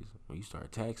crazy is when you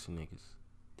start taxing niggas,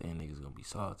 then niggas gonna be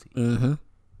salty.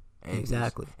 Hey,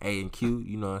 exactly. Hey, and Q,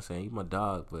 you know what I'm saying? You my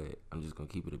dog, but I'm just gonna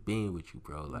keep it a bean with you,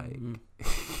 bro. Like,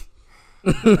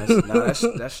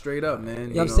 that's straight up, man. You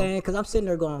know what I'm saying? Because I'm sitting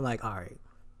there going like, all right,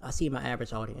 I see my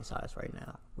average audience size right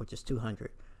now, which is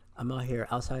 200. I'm out here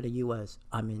outside the U.S.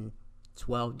 I'm in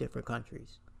 12 different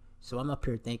countries. So I'm up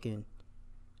here thinking,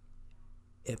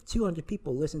 if 200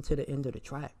 people listen to the end of the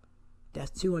track,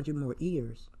 that's 200 more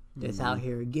ears that's out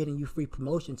here getting you free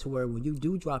promotion, to where when you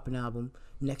do drop an album,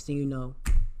 next thing you know.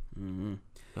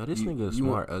 Yo, this nigga a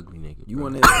smart, ugly nigga. You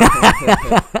want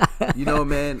to, you know,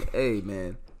 man. Hey,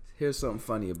 man. Here's something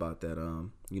funny about that.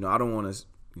 You know, I don't want to.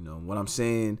 You know, what I'm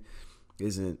saying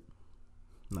isn't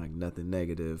like nothing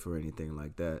negative or anything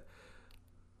like that.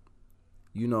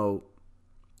 You know,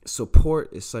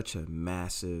 support is such a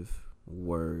massive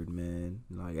word, man.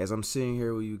 Like, as I'm sitting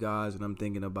here with you guys and I'm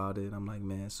thinking about it, I'm like,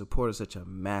 man, support is such a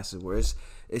massive word.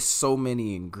 It's so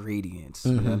many ingredients.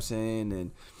 You know what I'm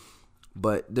saying?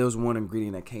 But there was one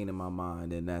ingredient that came to my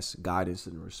mind, and that's guidance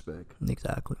and respect.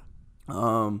 Exactly.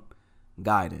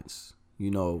 Guidance.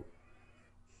 You know,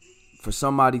 for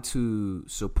somebody to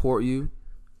support you,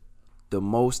 the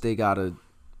most they gotta,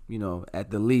 you know,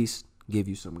 at the least, give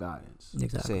you some guidance.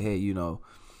 Exactly. Say, hey, you know,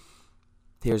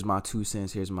 here's my 2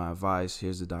 cents, here's my advice,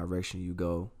 here's the direction you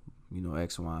go, you know,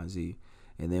 X, Y, and Z.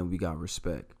 And then we got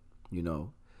respect. You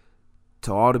know,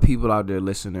 to all the people out there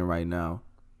listening right now,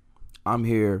 I'm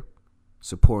here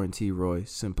supporting T-Roy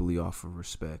simply off of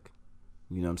respect.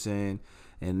 You know what I'm saying?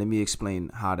 And let me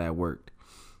explain how that worked.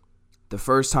 The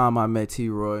first time I met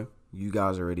T-Roy, you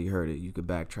guys already heard it. You could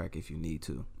backtrack if you need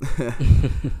to.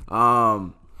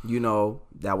 You know,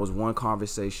 that was one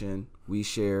conversation. We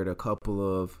shared a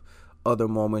couple of other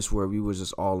moments where we was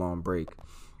just all on break.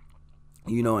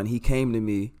 You know, and he came to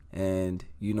me, and,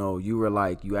 you know, you were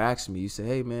like, you asked me, you said,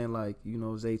 hey, man, like, you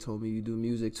know, Zay told me you do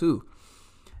music too.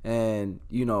 And,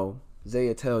 you know, Zay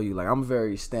will tell you, like, I'm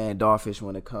very standoffish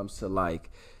when it comes to, like,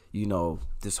 you know,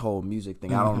 this whole music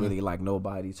thing. I don't really like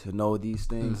nobody to know these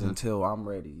things until I'm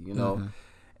ready, you know.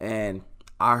 And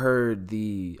I heard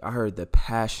the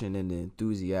passion and the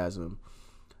enthusiasm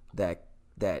that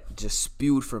just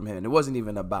spewed from him. It wasn't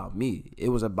even about me. It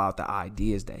was about the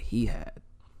ideas that he had.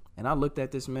 And I looked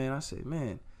at this man, I said,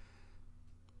 man,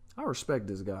 I respect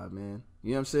this guy, man.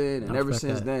 You know what I'm saying? And ever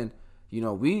since then, you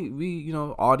know, we you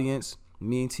know, audience,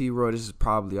 me and T-Roy, this is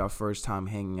probably our first time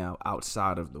hanging out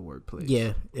outside of the workplace.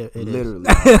 Yeah, it literally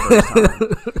our first time.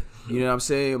 You know what I'm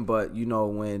saying? But, you know,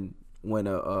 when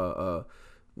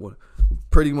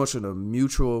pretty much in a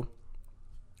mutual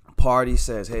party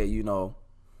says, hey,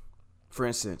 for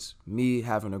instance, me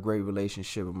having a great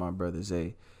relationship with my brother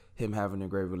Zay, him having a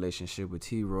great relationship with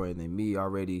T-Roy, and then me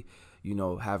already,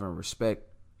 having respect,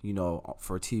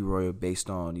 for T-Roy based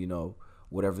on,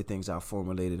 whatever things I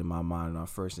formulated in my mind in our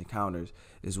first encounters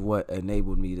is what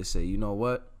enabled me to say, you know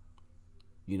what?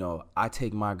 I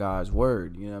take my guy's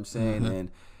word, you know what I'm saying?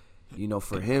 And,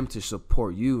 for him to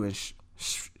support you and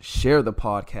share the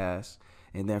podcast,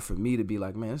 and then for me to be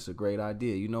like, man, this is a great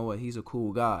idea. You know what? He's a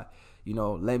cool guy.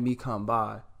 Let me come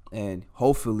by, and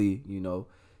hopefully,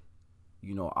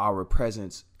 our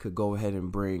presence could go ahead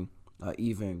and bring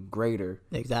even greater,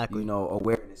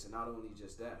 awareness. And not only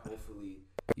just that, hopefully,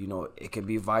 it could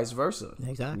be vice versa.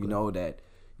 Exactly. That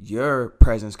your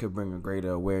presence could bring a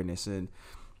greater awareness. And,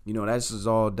 that's just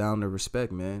all down to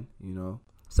respect, man,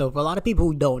 So for a lot of people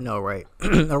who don't know, right,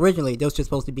 originally, they was just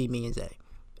supposed to be me and Zay.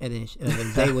 And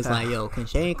then Zay was like, yo, can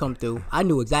Shane come through? I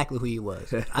knew exactly who he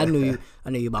was. I knew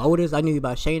you about Otis. I knew you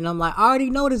about Shane. And I'm like, I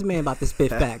already know this man about to spit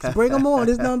facts. Bring him on.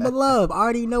 There's nothing but love. I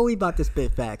already know he about to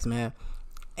spit facts, man.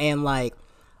 And like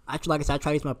I said, I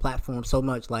try to use my platform so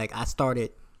much. Like I started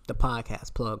the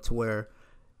podcast plug to where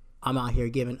I'm out here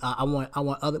giving. I want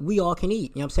other. We all can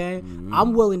eat. You know what I'm saying? Mm-hmm.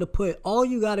 I'm willing to put. All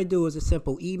you got to do is a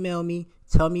simple email me.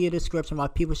 Tell me your description. Why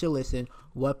people should listen.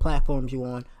 What platforms you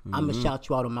on? Mm-hmm. I'm gonna shout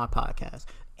you out on my podcast.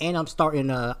 And I'm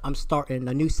starting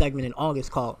a new segment in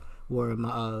August called where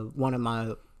one of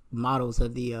my models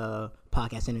of the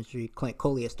podcast industry, Clint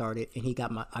Collier, started,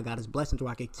 and I got his blessing to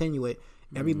where I can continue it.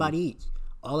 Everybody eats.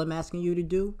 All I'm asking you to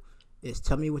do is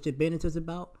tell me what your business is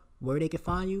about, where they can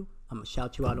find you. I'm gonna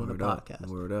shout you out on the podcast.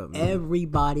 Word up, man.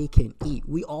 Everybody can eat.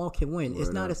 We all can win.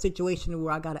 It's not up. A situation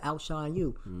where I gotta outshine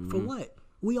you. For what?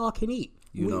 We all can eat.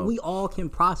 We all can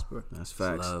prosper. That's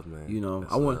facts. Love, man.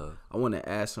 I want to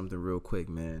add something real quick,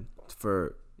 man,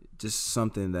 for just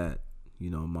something that,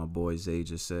 my boy Zay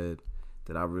just said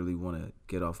that I really want to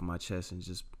get off my chest and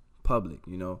just public,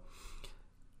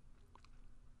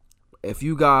 If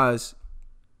you guys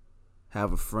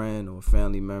have a friend or a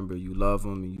family member, you love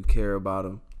them and you care about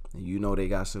them, and they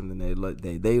got something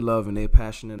they love and they're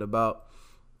passionate about,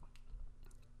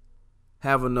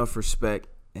 have enough respect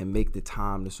and make the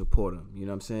time to support them. You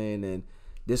know what I'm saying? And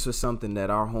this was something that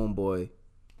our homeboy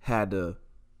had to,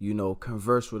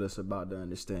 converse with us about to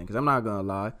understand. Because I'm not going to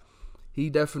lie, he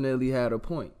definitely had a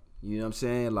point. You know what I'm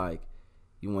saying? Like,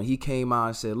 when he came out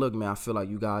and said, look, man, I feel like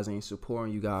you guys ain't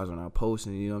supporting, you guys are not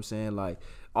posting. You know what I'm saying? Like,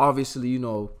 obviously,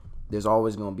 there's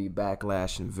always going to be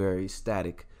backlash and very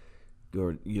static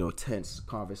or, tense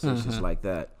conversations like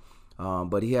that.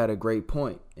 But he had a great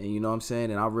point. And you know what I'm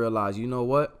saying? And I realized, you know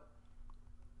what?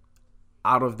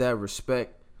 Out of that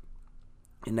respect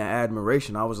and that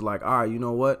admiration, I was like, all right, you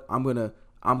know what? I'm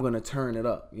gonna turn it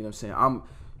up. You know what I'm saying?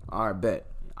 All right, bet.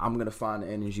 I'm gonna find the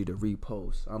energy to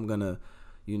repost. I'm gonna,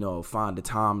 find the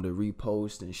time to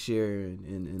repost and share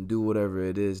and do whatever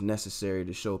it is necessary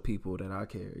to show people that I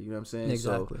care. You know what I'm saying?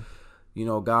 Exactly.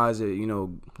 So, guys,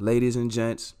 ladies and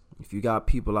gents, if you got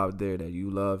people out there that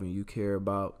you love and you care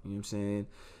about, you know what I'm saying?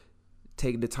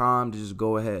 Take the time to just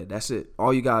go ahead. That's it.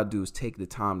 All you gotta do is take the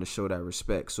time to show that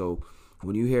respect. So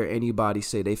when you hear anybody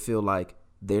say they feel like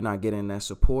they're not getting that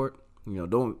support,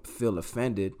 don't feel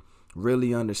offended.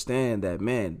 Really understand that,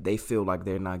 man, they feel like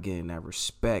they're not getting that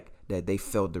respect that they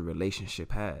felt the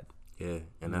relationship had. Yeah,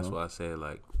 and that's why I said,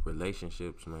 like,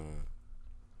 relationships, man,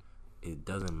 it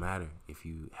doesn't matter if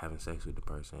you having sex with the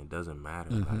person. It doesn't matter.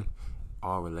 Like,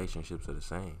 all relationships are the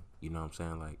same. You know what I'm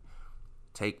saying? Like,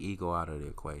 take ego out of the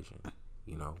equation.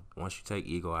 Once you take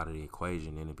ego out of the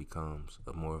equation, then it becomes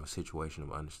more of a situation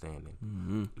of understanding.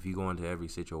 Mm-hmm. If you go into every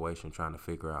situation trying to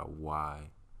figure out why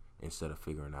instead of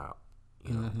figuring out,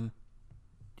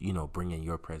 bringing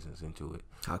your presence into it.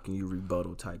 How can you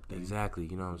rebuttal type thing? Exactly.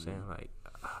 You know what I'm saying? Like,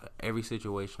 every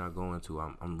situation I go into,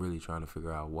 I'm really trying to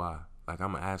figure out why. Like,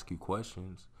 I'm going to ask you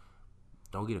questions.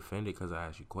 Don't get offended because I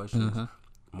ask you questions.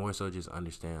 More so just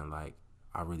understand, like,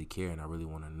 I really care and I really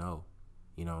want to know.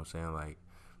 You know what I'm saying? Like,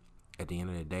 at the end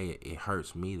of the day, it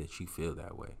hurts me that you feel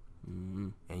that way. Mm-hmm.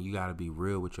 And you got to be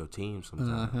real with your team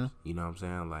sometimes. You know what I'm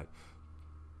saying? Like,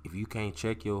 if you can't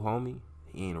check your homie,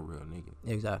 he ain't a real nigga.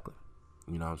 Exactly.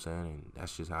 You know what I'm saying? And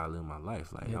that's just how I live my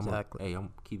life. Like, exactly.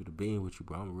 I'm keeping the bean with you,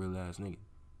 bro. I'm a real ass nigga.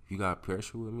 If you got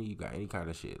pressure with me, you got any kind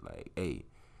of shit, like, hey,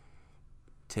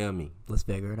 tell me. Let's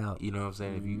figure it out. You know what I'm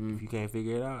saying? If you can't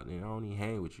figure it out, then I don't even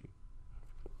hang with you.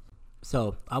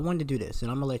 So I wanted to do this, and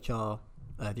I'm gonna let y'all.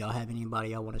 If y'all have anybody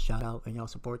y'all want to shout out in y'all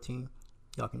support team,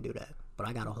 y'all can do that. But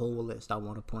I got a whole list I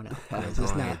want to point out.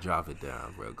 It's not drop it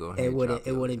down, bro. Go ahead. It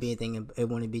wouldn't be anything. It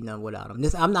wouldn't be none without them.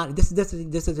 This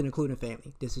isn't including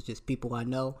family. This is just people I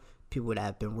know people that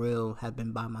have been real, have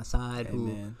been by my side, Hey, who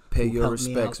man. Pay your helped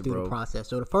me out respects, through bro. the process.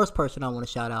 So the first person I want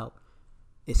to shout out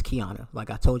is Kiana. Like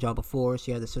I told y'all before,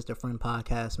 she has a Sister Friend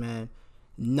podcast, man.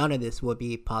 None of this would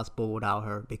be possible without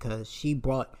her because she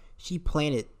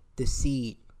planted the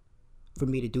seed for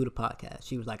me to do the podcast.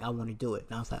 She was like, I want to do it.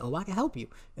 And I was like, oh, I can help you.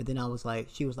 And then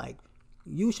she was like,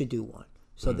 you should do one.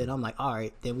 So then I'm like, all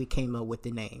right. Then we came up with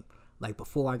the name. Like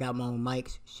before I got my own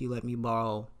mics, she let me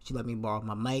borrow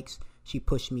my mics. She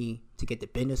pushed me to get the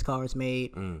business cards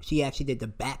made. She actually did the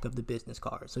back of the business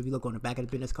card. So if you look on the back of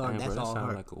the business card, Dang, that's bro, all that her.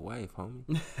 sound like a wife,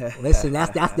 homie. Listen,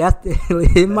 that's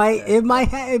it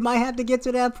might have to get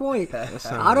to that point.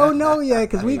 I don't know yet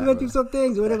because we went through some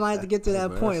things, but it might have to get to that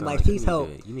Bro, point. sound Like she's you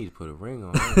helped. need to- You need to put a ring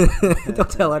on her. Don't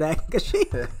tell her that because she.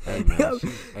 Hey, man,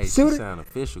 she Soon- sound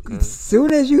official, cuz.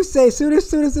 Soon as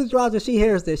it drops and she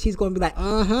hears this, she's gonna be like,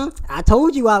 I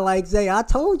told you I like Zay. I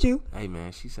told you. Hey,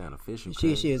 man, she sound official,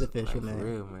 She cuz. is official, like, man. For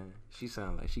real, man. She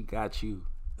sound like she got you.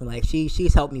 Like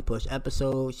she's helped me push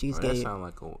episodes. She's Bro, that gave. sound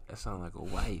like a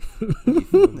wife. You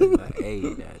feel me? Like,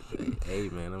 hey,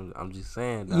 man, I'm just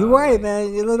saying. Dog, You right, like,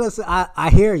 man. Listen, I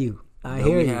hear you. I know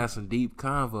hear we you. had some deep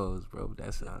convos, bro.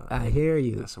 I hear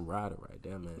you. That's a rider right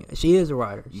there, man. She is a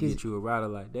writer. You She's get you a rider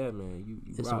like that, man. You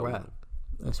it's ride a with wrap. him.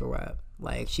 It's a wrap.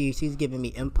 Like she's giving me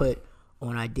input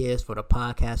on ideas for the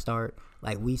podcast art.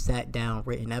 Like we sat down,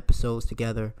 written episodes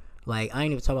together. Like I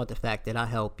ain't even talk about the fact that I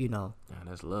help, Nah,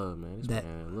 that's love, man. This That-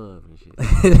 man love and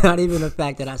shit. not even the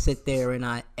fact that I sit there and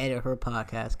I edit her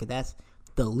podcast, because that's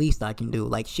the least I can do.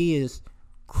 Like she is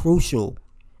crucial,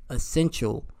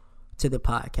 essential to the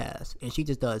podcast, and she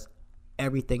just does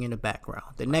everything in the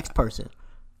background. The next person,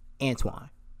 Antoine.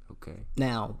 Okay.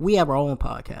 Now we have our own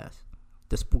podcast,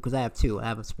 because I have two. I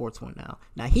have a sports one now.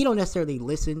 Now he don't necessarily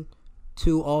listen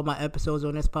to all my episodes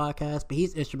on this podcast, but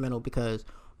he's instrumental because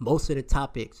most of the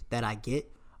topics that I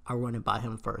get are running by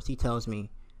him first. He tells me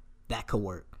that could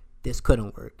work, this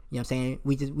couldn't work. You know what I'm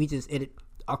saying?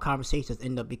 Our conversations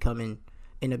end up becoming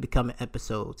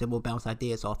episodes, and we'll bounce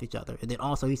ideas off each other. And then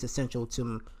also he's essential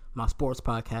to my sports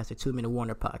podcast, the 2 Minute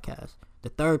Warner podcast. The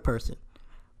third person,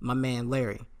 my man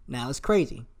Larry. Now it's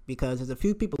crazy because there's a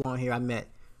few people on here I met.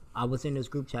 I was in this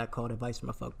group chat called Advice from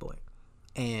a Fuckboy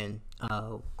and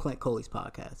Clint Coley's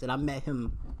podcast, and I met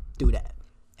him through that.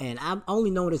 And I've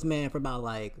only known this man for about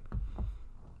like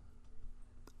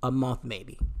a month,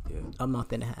 maybe a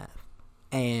month and a half.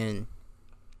 And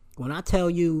when I tell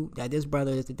you that this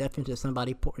brother is the definition of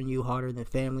somebody putting you harder than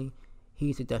family,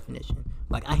 he's the definition.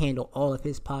 Like I handle all of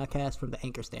his podcasts from the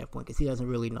Anchor standpoint because he doesn't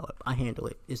really know it. I handle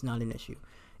it. It's not an issue.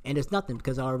 And it's nothing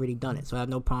because I already done it. So I have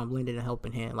no problem lending a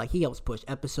helping hand. Like he helps push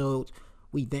episodes.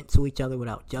 We vent to each other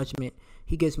without judgment.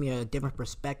 He gives me a different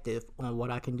perspective on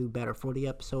what I can do better for the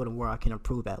episode and where I can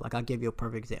improve at. Like I'll give you a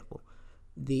perfect example.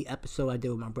 The episode I did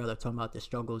with my brother talking about the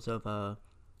struggles of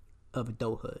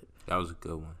adulthood. That was a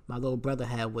good one. My little brother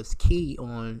was key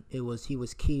on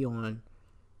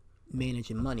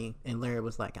managing money, and Larry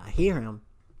was like, I hear him,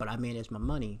 but I manage my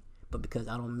money, but because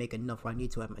I don't make enough where I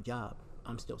need to at my job,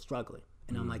 I'm still struggling.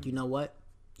 And I'm like, you know what?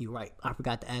 You're right. I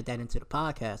forgot to add that into the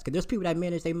podcast because there's people that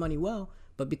manage their money well,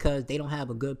 but because they don't have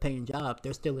a good paying job,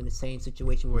 they're still in the same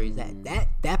situation where he's at.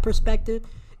 That perspective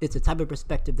is the type of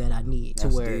perspective that I need.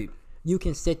 That's to where deep. you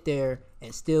can sit there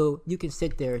and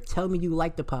tell me you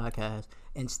like the podcast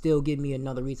and still give me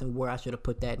another reason where I should have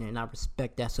put that in. And I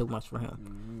respect that so much for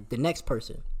him. The next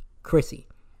person, Chrissy.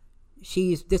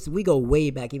 We go way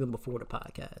back even before the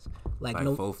podcast. Like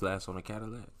four flats on a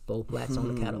Cadillac. Both blacks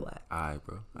on the Cadillac. All right,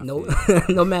 bro.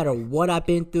 No matter what I've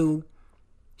been through,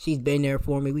 she's been there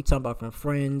for me. We talk about from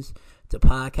friends to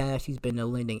podcast. She's been a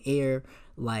lending ear.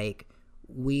 Like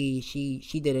she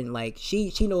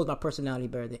knows my personality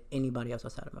better than anybody else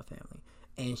outside of my family.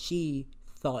 And she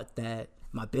thought that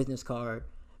my business card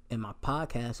and my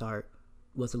podcast art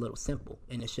was a little simple,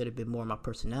 and it should have been more my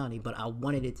personality. But I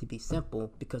wanted it to be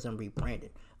simple because I'm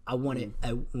rebranded. I wanted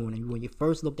when you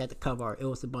first looked at the cover art, it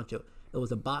was a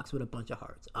box with a bunch of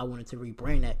hearts. I wanted to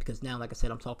rebrand that because now, like I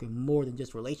said, I'm talking more than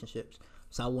just relationships.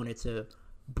 So I wanted to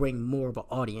bring more of an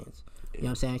audience. You know what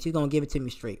I'm saying? She's gonna give it to me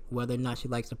straight, whether or not she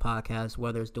likes the podcast,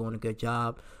 whether it's doing a good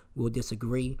job. We'll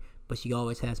disagree, but she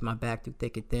always has my back through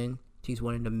thick and thin. She's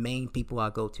one of the main people I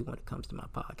go to when it comes to my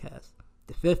podcast.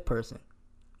 The fifth person,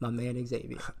 my man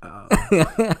Xavier.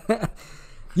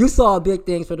 You saw big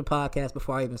things for the podcast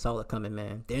before I even saw it coming,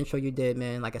 man. The intro you did,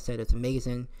 man, like I said, it's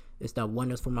amazing. It's done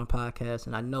wonders for my podcast,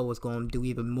 and I know it's going to do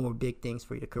even more big things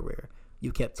for your career.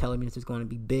 You kept telling me this is going to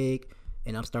be big,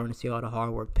 and I'm starting to see all the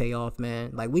hard work pay off,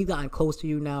 man. Like, we've gotten close to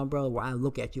you now, bro, where I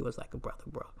look at you as like a brother,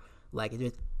 bro. Like, if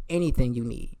there's anything you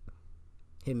need,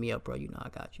 hit me up, bro. You know I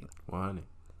got you. 100.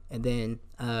 And then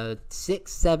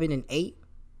 6, 7, and 8,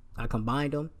 I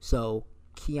combined them. So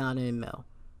Kiana and Mel.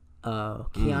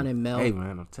 Kiana and Mel. Hey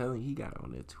man, I'm telling you, he got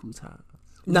on there 2 times.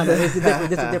 No, it's a different.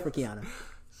 This is a different Kiana.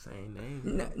 Same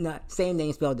name. No, same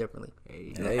name spelled differently.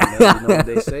 Hey, Hey, man, you know what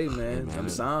they say, man. man, Them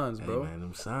signs, bro. Hey, man,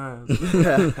 them signs.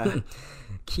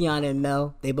 Kiana and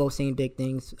Mel, they both seen big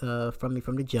things from me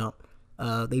from the jump.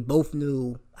 They both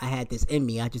knew I had this in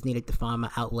me. I just needed to find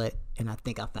my outlet, and I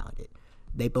think I found it.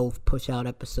 They both push out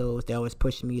episodes. They always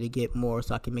pushing me to get more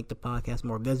so I can make the podcast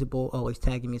more visible, always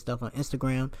tagging me stuff on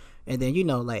Instagram. And then,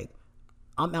 like,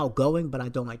 I'm outgoing, but I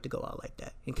don't like to go out like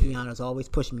that. And Kiana's always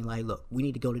pushing me like, look, we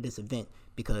need to go to this event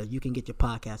because you can get your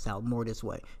podcast out more this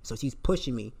way. So she's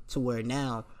pushing me to where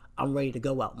now I'm ready to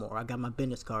go out more. I got my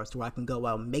business cards so where I can go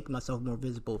out and make myself more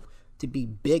visible to be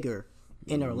bigger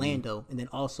in Orlando and then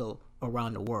also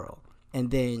around the world.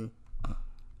 And then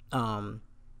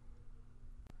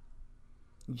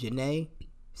Janae,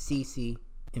 Cece,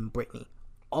 and Brittany.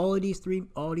 All these three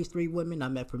women I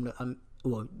met from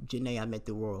Janae I met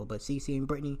through World, but Cece and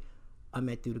Brittany I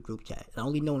met through the group chat. I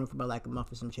only known them for about like a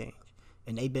month or some change.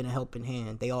 And they've been a helping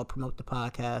hand. They all promote the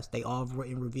podcast. They all have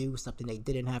written reviews, something they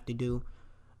didn't have to do.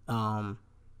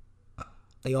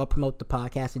 They all promote the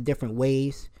podcast in different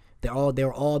ways. They're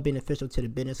all beneficial to the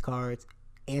business cards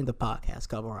and the podcast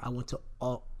cover. I went to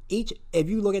if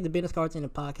you look at the business cards and the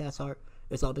podcast art,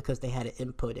 it's all because they had an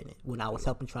input in it when I was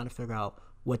helping trying to figure out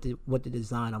what the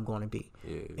design I'm going to be.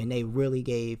 Yeah. And they really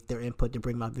gave their input to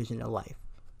bring my vision to life.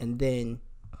 And then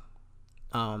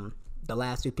the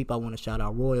last 2 people I want to shout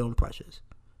out, Royal and Precious,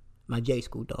 my J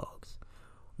School dogs.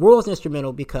 Royal's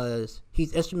instrumental because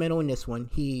he's instrumental in this one.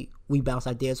 We bounce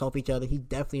ideas off each other. He's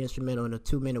definitely instrumental in the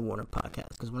 2 Minute Warning podcast.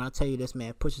 Because when I tell you this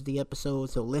man pushes the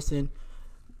episodes, so listen,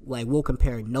 like we'll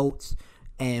compare notes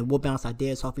and we'll bounce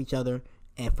ideas off each other.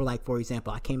 And for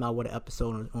example, I came out with an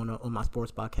episode on my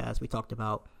sports podcast. We talked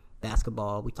about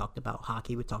basketball, we talked about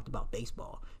hockey, we talked about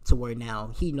baseball. To where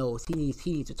now he knows he needs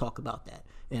to talk about that.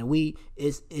 And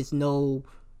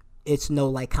it's no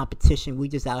like competition. We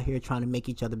just out here trying to make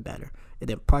each other better. And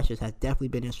then Precious has definitely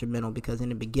been instrumental because in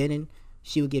the beginning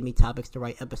she would give me topics to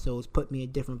write episodes, put me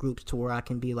in different groups to where I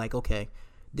can be like, okay,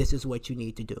 this is what you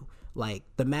need to do. Like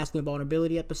the masculine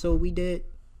vulnerability episode we did,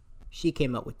 she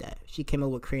came up with that. She came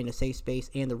up with creating a safe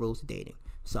space and the rules of dating.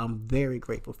 So I'm very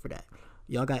grateful for that.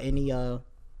 Y'all got any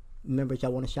members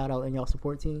y'all want to shout out in y'all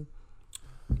support team?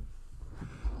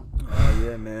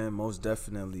 Yeah, man, most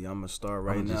definitely. I'm gonna start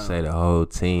right now. Just say the whole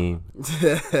team.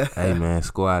 Hey, man,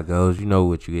 squad goes. You know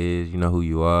what you is. You know who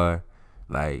you are.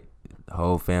 Like the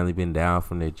whole family been down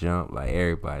from their jump. Like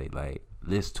everybody. Like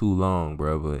list too long,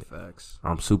 bro. But facts.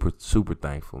 I'm super super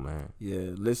thankful, man.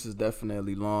 Yeah, list is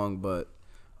definitely long, but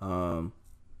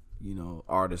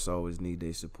artists always need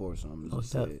their support. So I'm just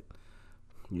say it.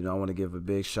 I want to give a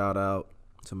big shout out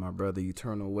to my brother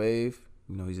Eternal Wave.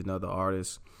 He's another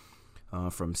artist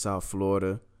from South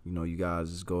Florida. You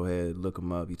guys just go ahead, look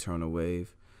him up, Eternal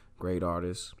Wave. Great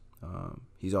artist.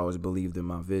 He's always believed in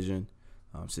my vision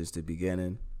since the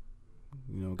beginning.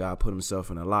 God put himself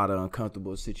in a lot of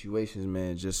uncomfortable situations,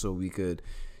 man, just so we could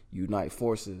unite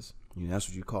forces. That's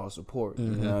what you call support.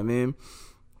 Mm-hmm. You know what I mean?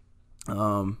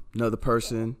 Another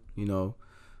person, one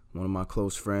of my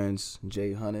close friends,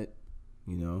 Jay Hunnett,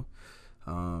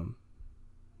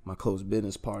 my close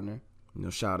business partner,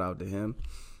 shout out to him.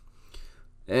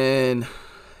 And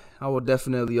I will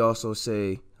definitely also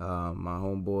say my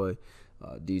homeboy,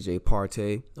 DJ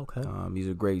Partey. Okay. He's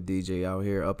a great DJ out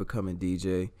here, up and coming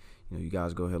DJ. You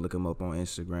guys go ahead, look him up on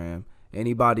Instagram.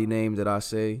 Anybody name that I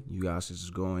say, you guys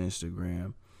just go on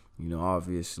Instagram.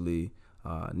 Obviously,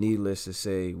 needless to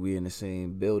say, we in the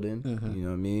same building. Mm-hmm. You know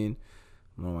what I mean?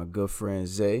 One of my good friends,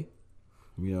 Zay.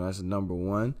 That's the number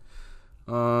one.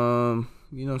 You know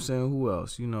what I'm saying? Who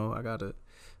else? I gotta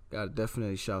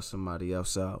definitely shout somebody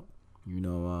else out.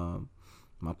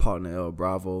 My partner El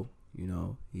Bravo.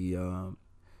 He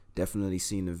definitely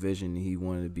seen the vision and he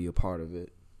wanted to be a part of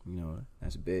it.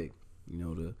 That's big.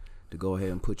 To go ahead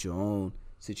and put your own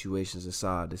situations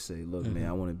aside to say, look, Mm-hmm. man,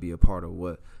 I want to be a part of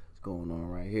what's going on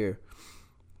right here.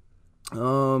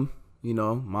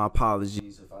 My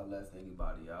apologies if I left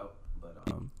anybody out, but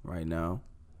right now.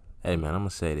 Hey, man, I'm gonna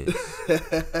say this.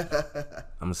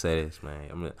 Man.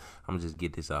 I'm gonna just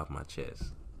get this off my chest.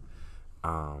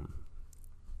 I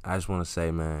just want to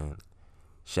say, man,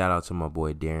 shout out to my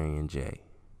boy Darian J.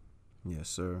 Yes,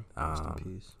 sir. Rest in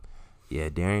peace. Yeah,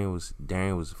 Darian was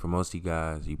for most of you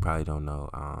guys, you probably don't know.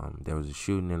 There was a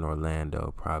shooting in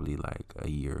Orlando probably like a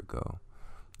year ago,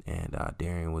 and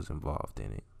Darian was involved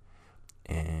in it.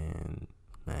 And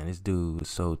man, this dude was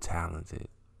so talented.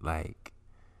 Like,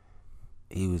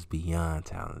 he was beyond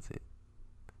talented.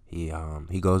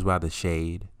 He goes by the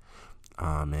Shade,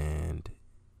 and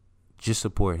just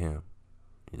support him.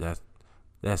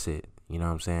 That's it. You know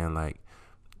what I'm saying? Like,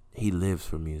 he lives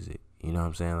for music. You know what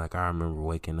I'm saying? Like, I remember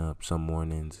waking up some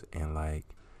mornings and, like,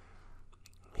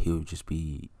 he would just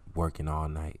be working all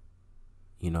night.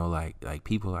 You know, like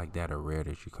people like that are rare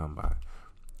that you come by.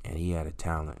 And he had a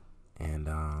talent. And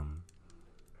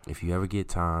if you ever get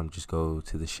time, just go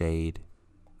to the Shade.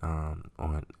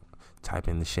 Type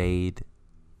in the Shade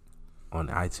on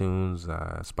iTunes,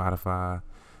 Spotify.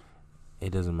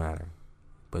 It doesn't matter.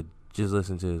 But just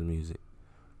listen to his music.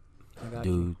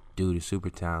 Dude is super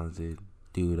talented.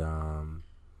 Dude,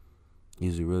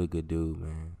 he's a really good dude,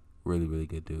 man. Really, really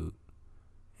good dude.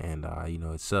 And you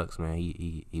know, it sucks, man.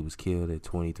 He was killed at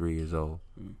 23 years old.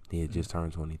 He had just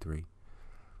turned 23.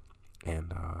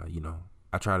 And you know,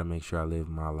 I try to make sure I live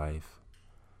my life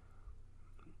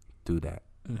through that.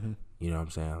 Mm-hmm. You know what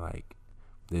I'm saying? Like,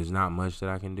 there's not much that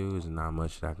I can do. There's not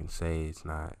much that I can say. It's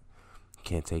not,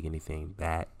 can't take anything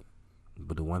back.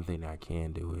 But the one thing that I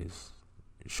can do is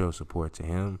show support to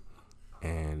him.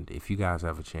 And if you guys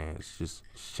have a chance, just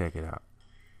check it out.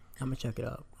 I'm gonna check it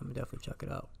out. I'm gonna definitely check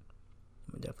it out.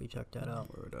 I'm gonna definitely check that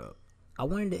out. Word up. I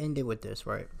wanted to end it with this,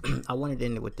 right? I wanted to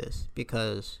end it with this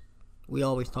because we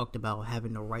always talked about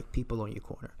having the right people on your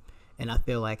corner. And I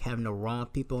feel like having the wrong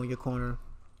people on your corner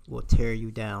will tear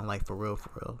you down, like, for real,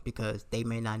 because they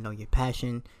may not know your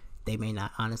passion. They may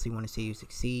not honestly want to see you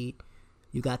succeed.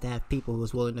 You got to have people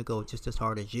who's willing to go just as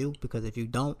hard as you, because if you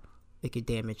don't, it could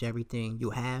damage everything you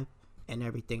have and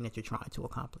everything that you're trying to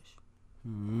accomplish.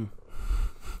 Mm-hmm.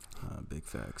 Big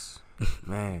facts.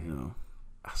 Man, You know.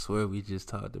 I swear we just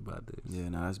talked about this. Yeah,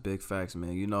 that's big facts,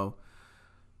 man. You know,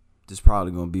 this is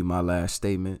probably gonna be my last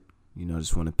statement. You know,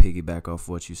 just want to piggyback off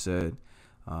what you said.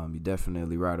 You're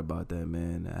definitely right about that,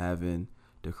 man. Having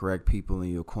the correct people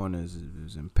in your corners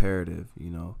is imperative. You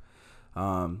know,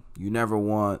 you never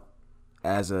want,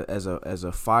 as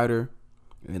a fighter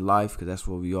in life, because that's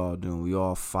what we all doing. We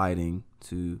all fighting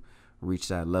to reach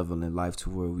that level in life to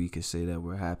where we can say that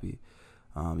we're happy.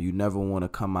 You never want to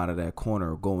come out of that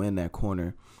corner or go in that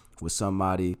corner with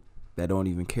somebody that don't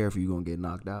even care if you're going to get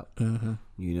knocked out. Mm-hmm.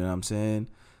 You know what I'm saying?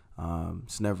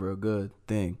 It's never a good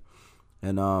thing.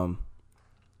 And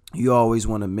you always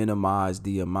want to minimize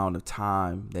the amount of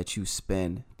time that you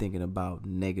spend thinking about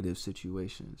negative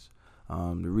situations.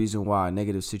 The reason why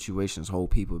negative situations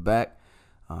hold people back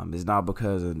is not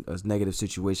because a negative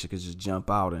situation could just jump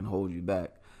out and hold you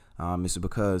back. It's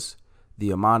because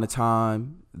the amount of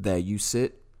time that you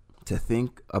sit to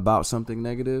think about something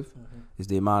negative is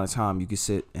the amount of time you can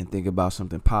sit and think about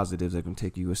something positive that can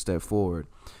take you a step forward.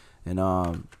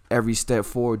 And every step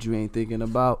forward you ain't thinking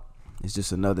about is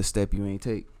just another step you ain't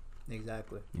take.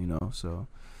 Exactly. You know, so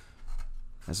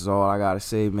that's all I gotta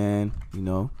say, man. You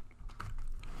know.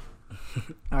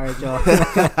 All right, y'all.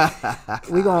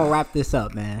 We gonna wrap this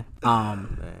up, man.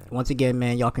 Once again,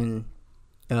 man, y'all can,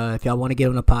 if y'all want to get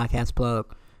on the podcast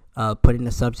plug, put in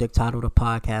the subject title the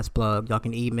podcast plug. Y'all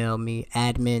can email me,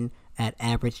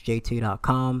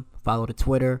 admin@averagejt.com. Follow the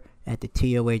Twitter at the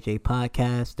TOAJ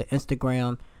podcast, the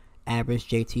Instagram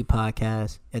AverageJT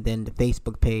podcast, and then the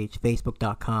Facebook page,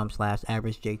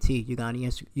 facebook.com/AverageJT. You got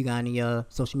any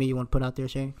social media you want to put out there,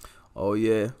 Shane? Oh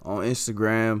yeah, on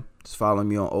Instagram, just follow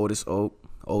me on Otis Oak,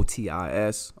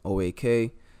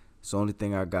 OTISOAK. It's the only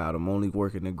thing I got. I'm only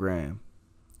working the gram.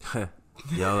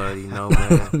 Y'all already know,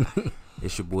 man.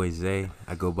 It's your boy Zay.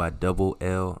 I go by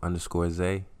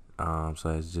 _L_Zay. So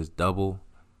it's just double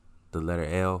the letter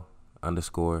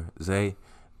L_Zay.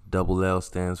 Double L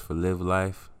stands for live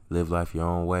life. Live life your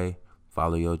own way.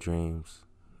 Follow your dreams.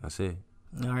 That's it.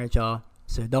 All right, y'all.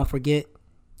 So don't forget,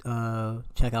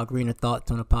 check out Greener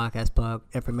Thoughts on the podcast plug.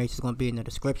 Information is going to be in the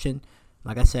description.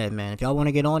 Like I said, man, if y'all want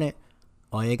to get on it,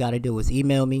 all you got to do is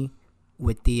email me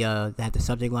with have the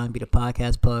subject line be the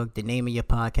podcast plug, the name of your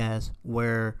podcast,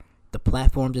 where the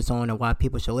platforms it's on, and why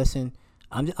people should listen.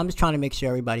 I'm just trying to make sure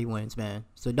everybody wins, man.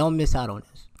 So don't miss out on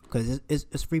this, because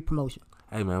it's free promotion.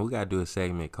 Hey, man, we got to do a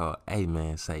segment called Hey,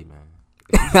 Man, Say, Man.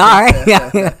 All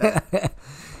right.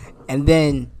 And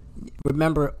then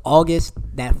remember August,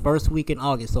 that first week in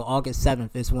August, so August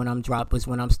 7th is when I'm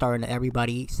starting the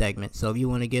Everybody Eats segment. So if you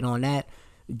want to get on that,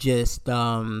 just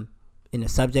in the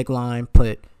subject line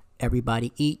put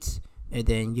Everybody Eats, and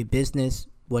then your business,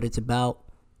 what it's about,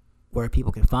 where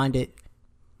people can find it,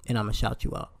 and I'm gonna shout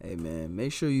you out. Hey man,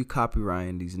 make sure you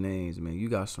copywriting these names, man. You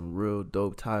got some real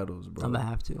dope titles, bro. I'm gonna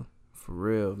have to. For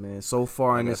real, man. So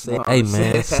far in this month. Hey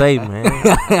man, say man.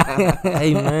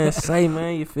 Hey man, say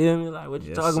man. You feel me? Like, what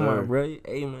you talking about, bro?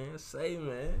 Hey man, say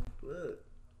man. Look.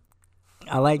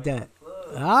 I like that.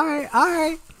 All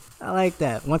right. I like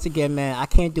that. Once again, man, I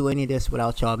can't do any of this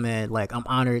without y'all, man. Like, I'm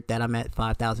honored that I'm at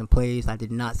 5,000 plays. I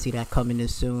did not see that coming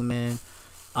this soon, man.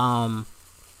 I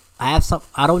have some.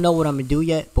 I don't know what I'm gonna do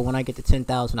yet, but when I get to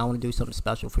 10,000, I want to do something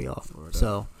special for y'all.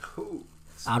 So,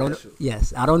 I don't.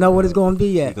 Yes, I don't know what it's gonna be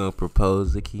yet. You gonna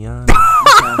propose to Kiana?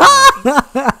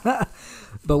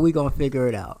 But we gonna figure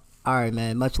it out. All right,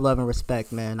 man. Much love and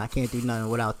respect, man. I can't do nothing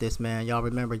without this, man. Y'all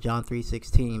remember John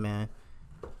 3:16, man.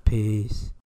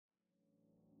 Peace.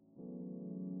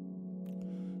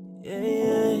 Yeah,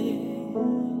 yeah.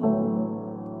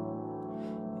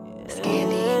 It's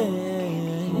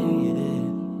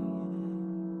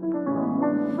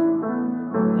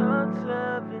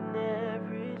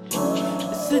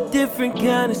a different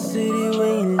kind of city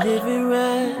when you live in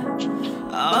right.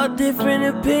 All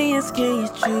different opinions, can you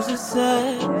choose a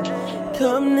side?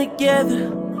 Come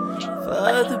together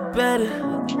for the better.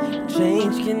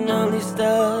 Change can only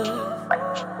start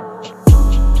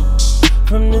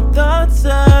from the thoughts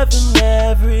of an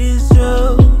average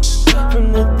Joe.